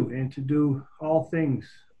honor you and to do all things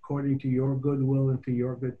according to your good will and to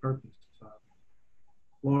your good purpose, Father.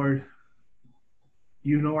 Lord,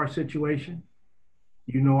 you know our situation.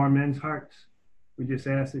 You know our men's hearts. We just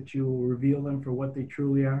ask that you will reveal them for what they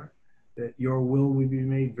truly are. that your will will be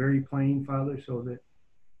made very plain, Father, so that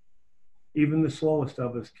even the slowest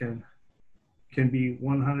of us can be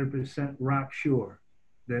 100% rock sure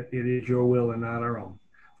that it is your will and not our own.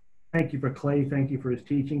 Thank you for Clay. Thank you for his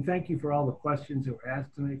teaching. Thank you for all the questions that were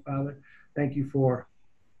asked tonight, Father. Thank you for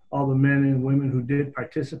all the men and women who did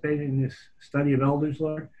participate in this study of elders,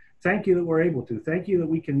 Lord. Thank you that we're able to. Thank you that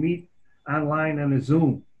we can meet online on a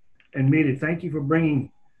Zoom and meet it. Thank you for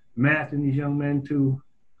bringing Matt and these young men to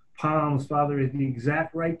Palms, Father, at the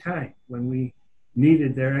exact right time when we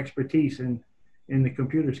needed their expertise in the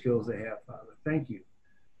computer skills they have, Father. Thank you.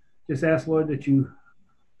 Just ask, Lord, that you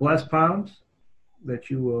bless Palms, that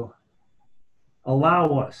you will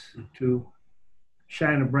allow us to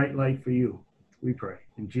shine a bright light for you. We pray.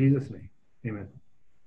 In Jesus' name, amen.